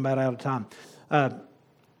hurry because I'm about out of time.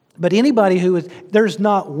 But anybody there's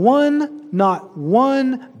not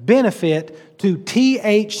one benefit to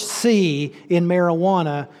THC in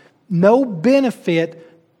marijuana, no benefit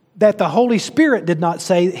that the Holy Spirit did not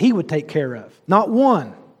say He would take care of. Not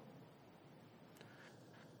one.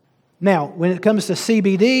 Now, when it comes to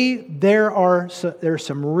CBD, there's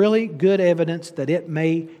some really good evidence that it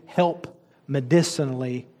may help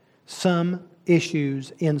medicinally some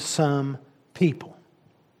issues in some people.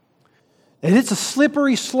 And it's a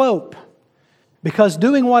slippery slope, because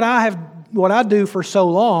doing what I do for so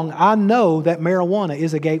long, I know that marijuana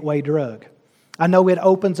is a gateway drug. I know it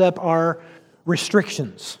opens up our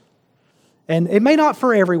restrictions. And it may not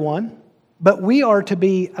for everyone, but we are to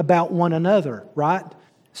be about one another, right?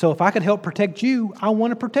 So if I could help protect you, I want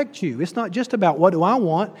to protect you. It's not just about what do I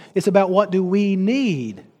want, it's about what do we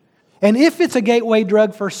need. And if it's a gateway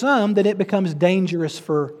drug for some, then it becomes dangerous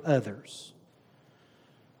for others.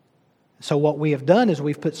 So what we have done is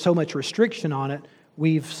we've put so much restriction on it.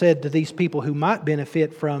 We've said to these people who might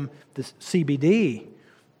benefit from the CBD,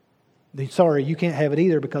 sorry, you can't have it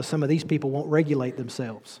either because some of these people won't regulate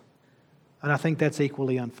themselves. And I think that's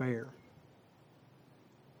equally unfair.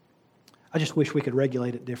 I just wish we could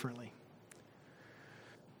regulate it differently.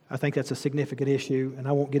 I think that's a significant issue, and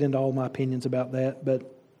I won't get into all my opinions about that, but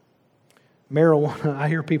marijuana, I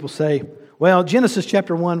hear people say, Well, Genesis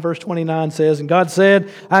chapter 1, verse 29 says, "And God said,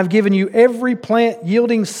 I've given you every plant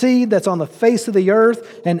yielding seed that's on the face of the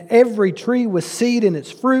earth, and every tree with seed in its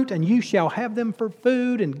fruit, and you shall have them for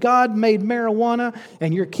food. And God made marijuana,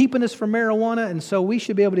 and you're keeping us from marijuana, and so we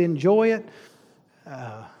should be able to enjoy it."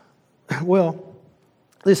 Well,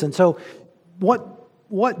 listen, so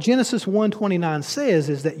what Genesis 1:29 says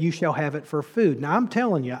is that you shall have it for food. Now, I'm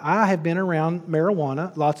telling you, I have been around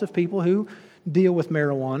marijuana, lots of people who deal with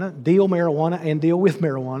marijuana, deal with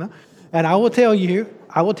marijuana. And I will tell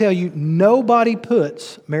you, nobody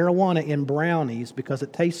puts marijuana in brownies because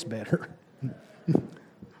it tastes better.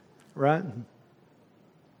 Right?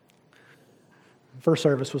 First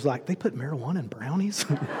service was like, they put marijuana in brownies?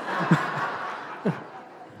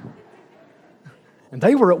 And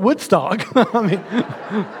they were at Woodstock. I mean,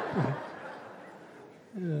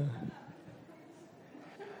 yeah.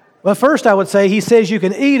 Well, first I would say he says you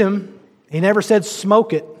can eat them. He never said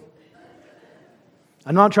smoke it.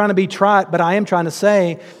 I'm not trying to be trite, but I am trying to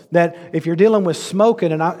say that if you're dealing with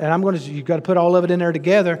smoking, you've got to put all of it in there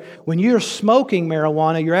together. When you're smoking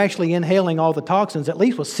marijuana, you're actually inhaling all the toxins. At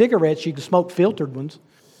least with cigarettes, you can smoke filtered ones.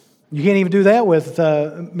 You can't even do that with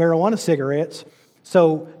marijuana cigarettes.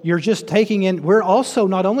 So you're just taking in, we're also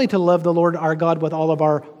not only to love the Lord our God with all of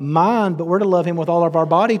our mind, but we're to love Him with all of our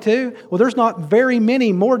body too. Well, there's not very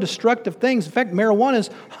many more destructive things. In fact, marijuana is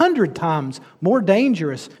 100 times more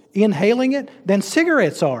dangerous inhaling it than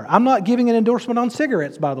cigarettes are. I'm not giving an endorsement on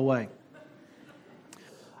cigarettes, by the way.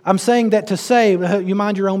 I'm saying that to say, you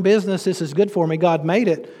mind your own business, this is good for me, God made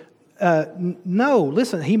it. No,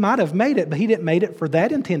 listen, He might have made it, but He didn't make it for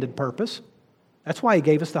that intended purpose. That's why He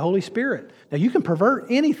gave us the Holy Spirit. Now, you can pervert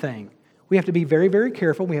anything. We have to be very, very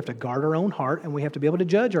careful. We have to guard our own heart, and we have to be able to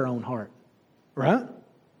judge our own heart. Right?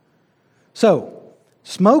 So,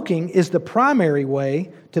 smoking is the primary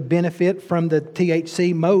way to benefit from the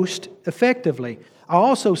THC most effectively. I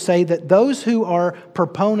also say that those who are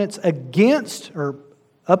proponents against or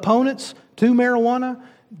opponents to marijuana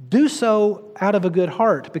do so out of a good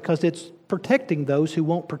heart because it's protecting those who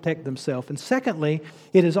won't protect themselves. And secondly,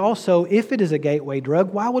 it is also, if it is a gateway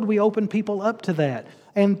drug, why would we open people up to that?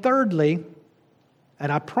 And thirdly, and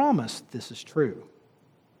I promise this is true,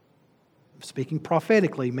 I'm speaking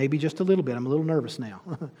prophetically, maybe just a little bit, I'm a little nervous now.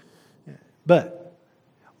 But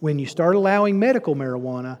when you start allowing medical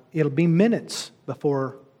marijuana, it'll be minutes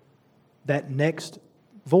before that next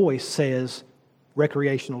voice says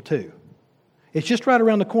recreational too. It's just right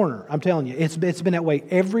around the corner, I'm telling you. It's been that way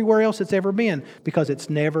everywhere else it's ever been because it's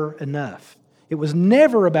never enough. It was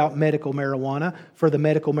never about medical marijuana for the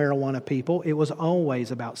medical marijuana people. It was always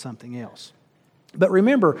about something else. But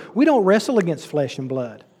remember, we don't wrestle against flesh and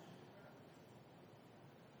blood.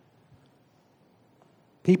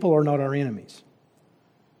 People are not our enemies.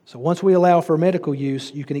 So once we allow for medical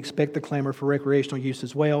use, you can expect the clamor for recreational use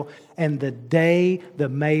as well. And the day the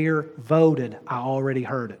mayor voted, I already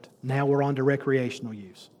heard it. Now we're on to recreational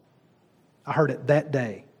use. I heard it that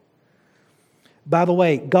day. By the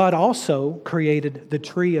way, God also created the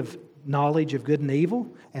tree of knowledge of good and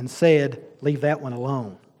evil and said, leave that one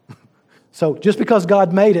alone. So just because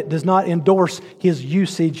God made it does not endorse His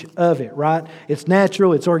usage of it, right? It's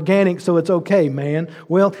natural, it's organic, so it's okay, man.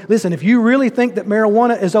 Well, listen, if you really think that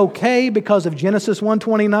marijuana is okay because of Genesis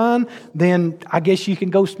 1:29, then I guess you can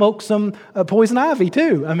go smoke some poison ivy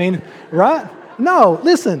too. I mean, right? No,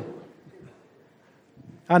 listen.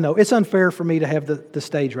 I know, it's unfair for me to have the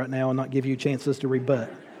stage right now and not give you chances to rebut.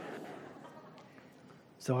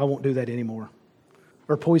 So I won't do that anymore.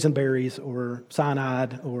 Or poison berries, or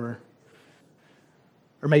cyanide, or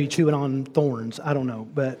maybe chewing on thorns. I don't know.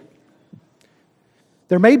 But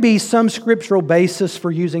there may be some scriptural basis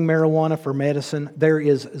for using marijuana for medicine. There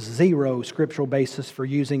is zero scriptural basis for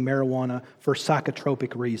using marijuana for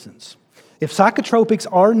psychotropic reasons. If psychotropics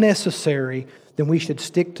are necessary, then we should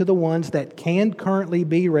stick to the ones that can currently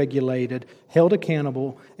be regulated, held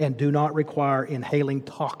accountable, and do not require inhaling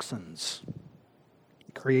toxins.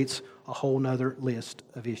 It creates a whole other list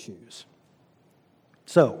of issues.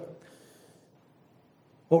 So,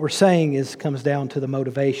 what we're saying comes down to the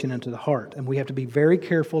motivation and to the heart. And we have to be very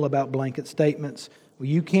careful about blanket statements. Well,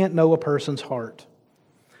 you can't know a person's heart.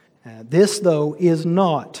 This, though, is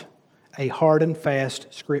not a hard and fast,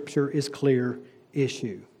 Scripture is clear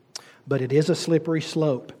issue. But it is a slippery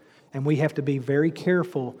slope. And we have to be very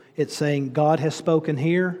careful. It's saying God has spoken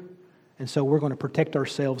here, and so we're going to protect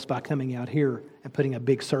ourselves by coming out here and putting a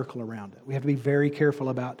big circle around it. We have to be very careful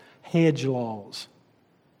about hedge laws.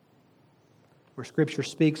 Where Scripture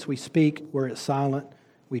speaks, we speak. Where it's silent,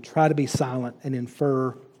 we try to be silent and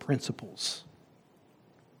infer principles.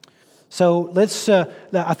 So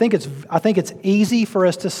I think it's easy for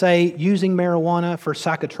us to say using marijuana for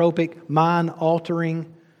psychotropic,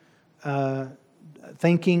 mind-altering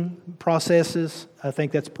thinking processes. I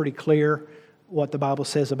think that's pretty clear what the Bible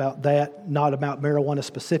says about that. Not about marijuana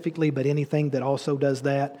specifically, but anything that also does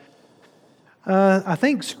that. I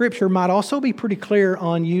think Scripture might also be pretty clear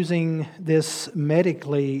on using this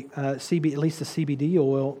medically, at least the CBD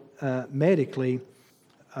oil medically.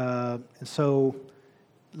 And so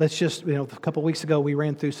let's just, a couple of weeks ago we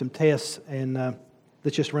ran through some tests, and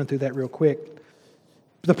let's just run through that real quick.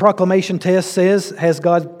 The proclamation test says, has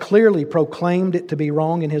God clearly proclaimed it to be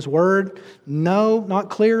wrong in His Word? No,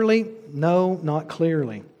 not clearly. No, not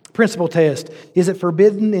clearly. Principle test, is it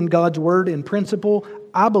forbidden in God's Word in principle?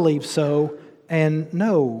 I believe so. And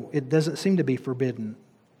no, it doesn't seem to be forbidden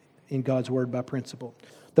in God's Word by principle.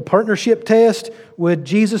 The partnership test, would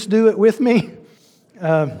Jesus do it with me?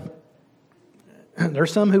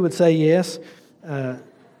 There's some who would say yes,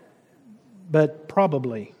 but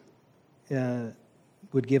probably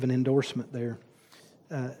would give an endorsement there.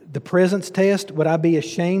 The presence test, would I be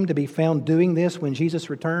ashamed to be found doing this when Jesus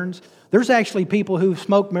returns? There's actually people who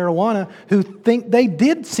smoke marijuana who think they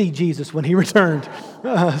did see Jesus when He returned.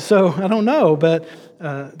 So I don't know, but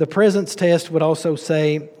the presence test would also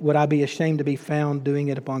say, would I be ashamed to be found doing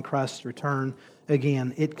it upon Christ's return?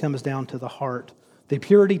 Again, it comes down to the heart. The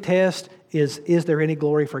purity test is there any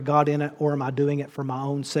glory for God in it, or am I doing it for my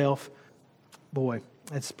own self? Boy,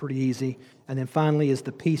 that's pretty easy. And then finally is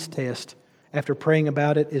the peace test. After praying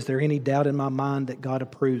about it, is there any doubt in my mind that God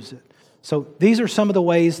approves it? So these are some of the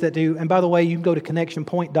ways that do, and by the way, you can go to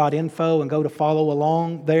connectionpoint.info and go to follow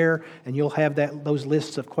along there, and you'll have those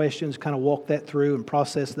lists of questions, kind of walk that through and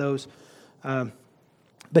process those.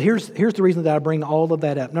 But here's the reason that I bring all of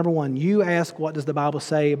that up. Number one, you ask, what does the Bible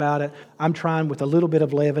say about it? I'm trying with a little bit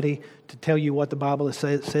of levity to tell you what the Bible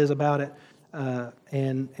says about it.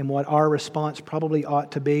 And what our response probably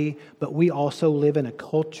ought to be. But we also live in a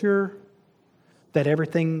culture that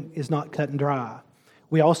everything is not cut and dry.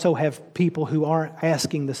 We also have people who aren't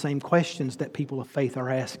asking the same questions that people of faith are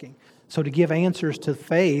asking. So to give answers to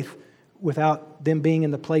faith without them being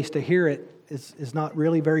in the place to hear it is not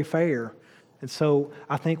really very fair. And so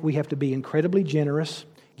I think we have to be incredibly generous,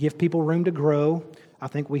 give people room to grow. I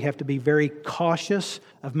think we have to be very cautious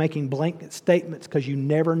of making blanket statements, because you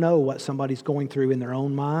never know what somebody's going through in their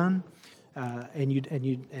own mind.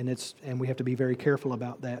 And we have to be very careful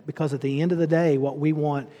about that, because at the end of the day, what we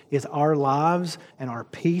want is our lives and our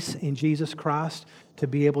peace in Jesus Christ to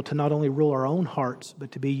be able to not only rule our own hearts,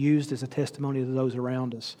 but to be used as a testimony to those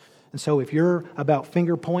around us. And so if you're about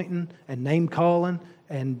finger pointing and name calling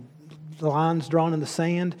and lines drawn in the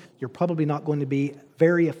sand, you're probably not going to be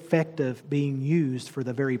very effective being used for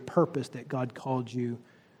the very purpose that God called you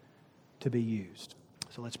to be used.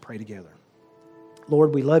 So let's pray together.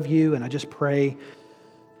 Lord, we love you, and I just pray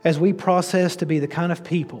as we process to be the kind of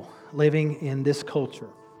people living in this culture,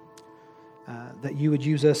 that you would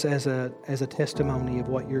use us as a testimony of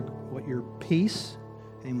what your peace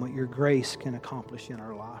and what your grace can accomplish in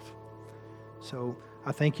our life. So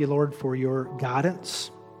I thank you, Lord, for your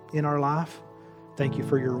guidance in our life. Thank you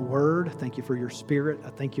for your word. Thank you for your spirit. I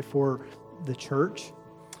thank you for the church,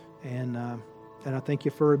 and I thank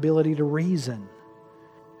you for ability to reason.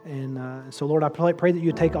 And so, Lord, I pray that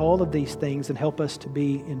you take all of these things and help us to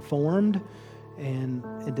be informed and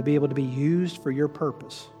to be able to be used for your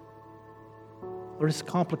purpose. Lord, it's a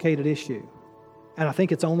complicated issue, and I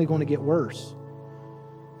think it's only going to get worse.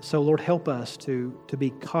 So, Lord, help us to be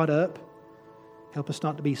caught up. Help us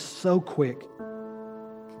not to be so quick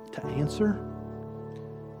to answer.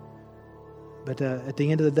 But at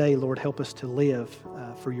the end of the day, Lord, help us to live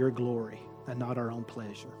for your glory and not our own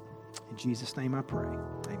pleasure. In Jesus' name I pray.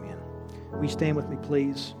 Amen. Will you stand with me,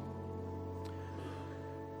 please?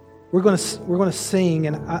 We're going to sing,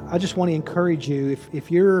 and I just want to encourage you,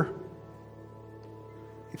 if you're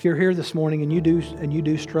here this morning and you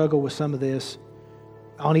do struggle with some of this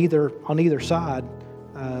on either side,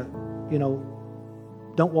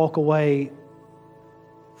 don't walk away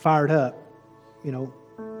fired up.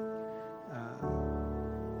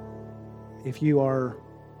 If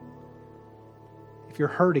you're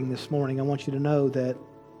hurting this morning, I want you to know that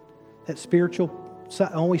spiritual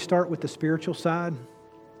side, always start with the spiritual side.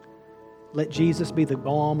 Let Jesus be the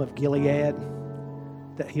balm of Gilead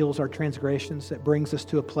that heals our transgressions, that brings us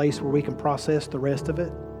to a place where we can process the rest of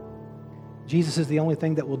it. Jesus is the only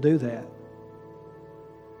thing that will do that.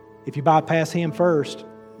 If you bypass Him first,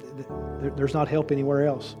 there's not help anywhere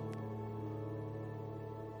else.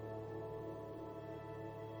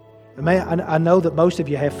 I know that most of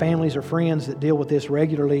you have families or friends that deal with this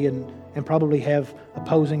regularly and probably have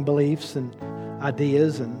opposing beliefs and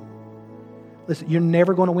ideas. And listen, you're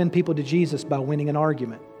never going to win people to Jesus by winning an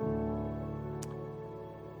argument.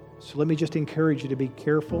 So let me just encourage you to be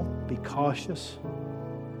careful, be cautious,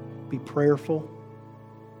 be prayerful,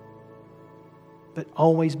 but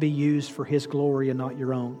always be used for His glory and not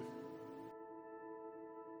your own.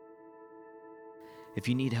 If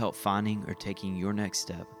you need help finding or taking your next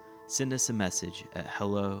step, send us a message at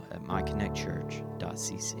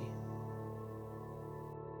hello@myconnectchurch.cc.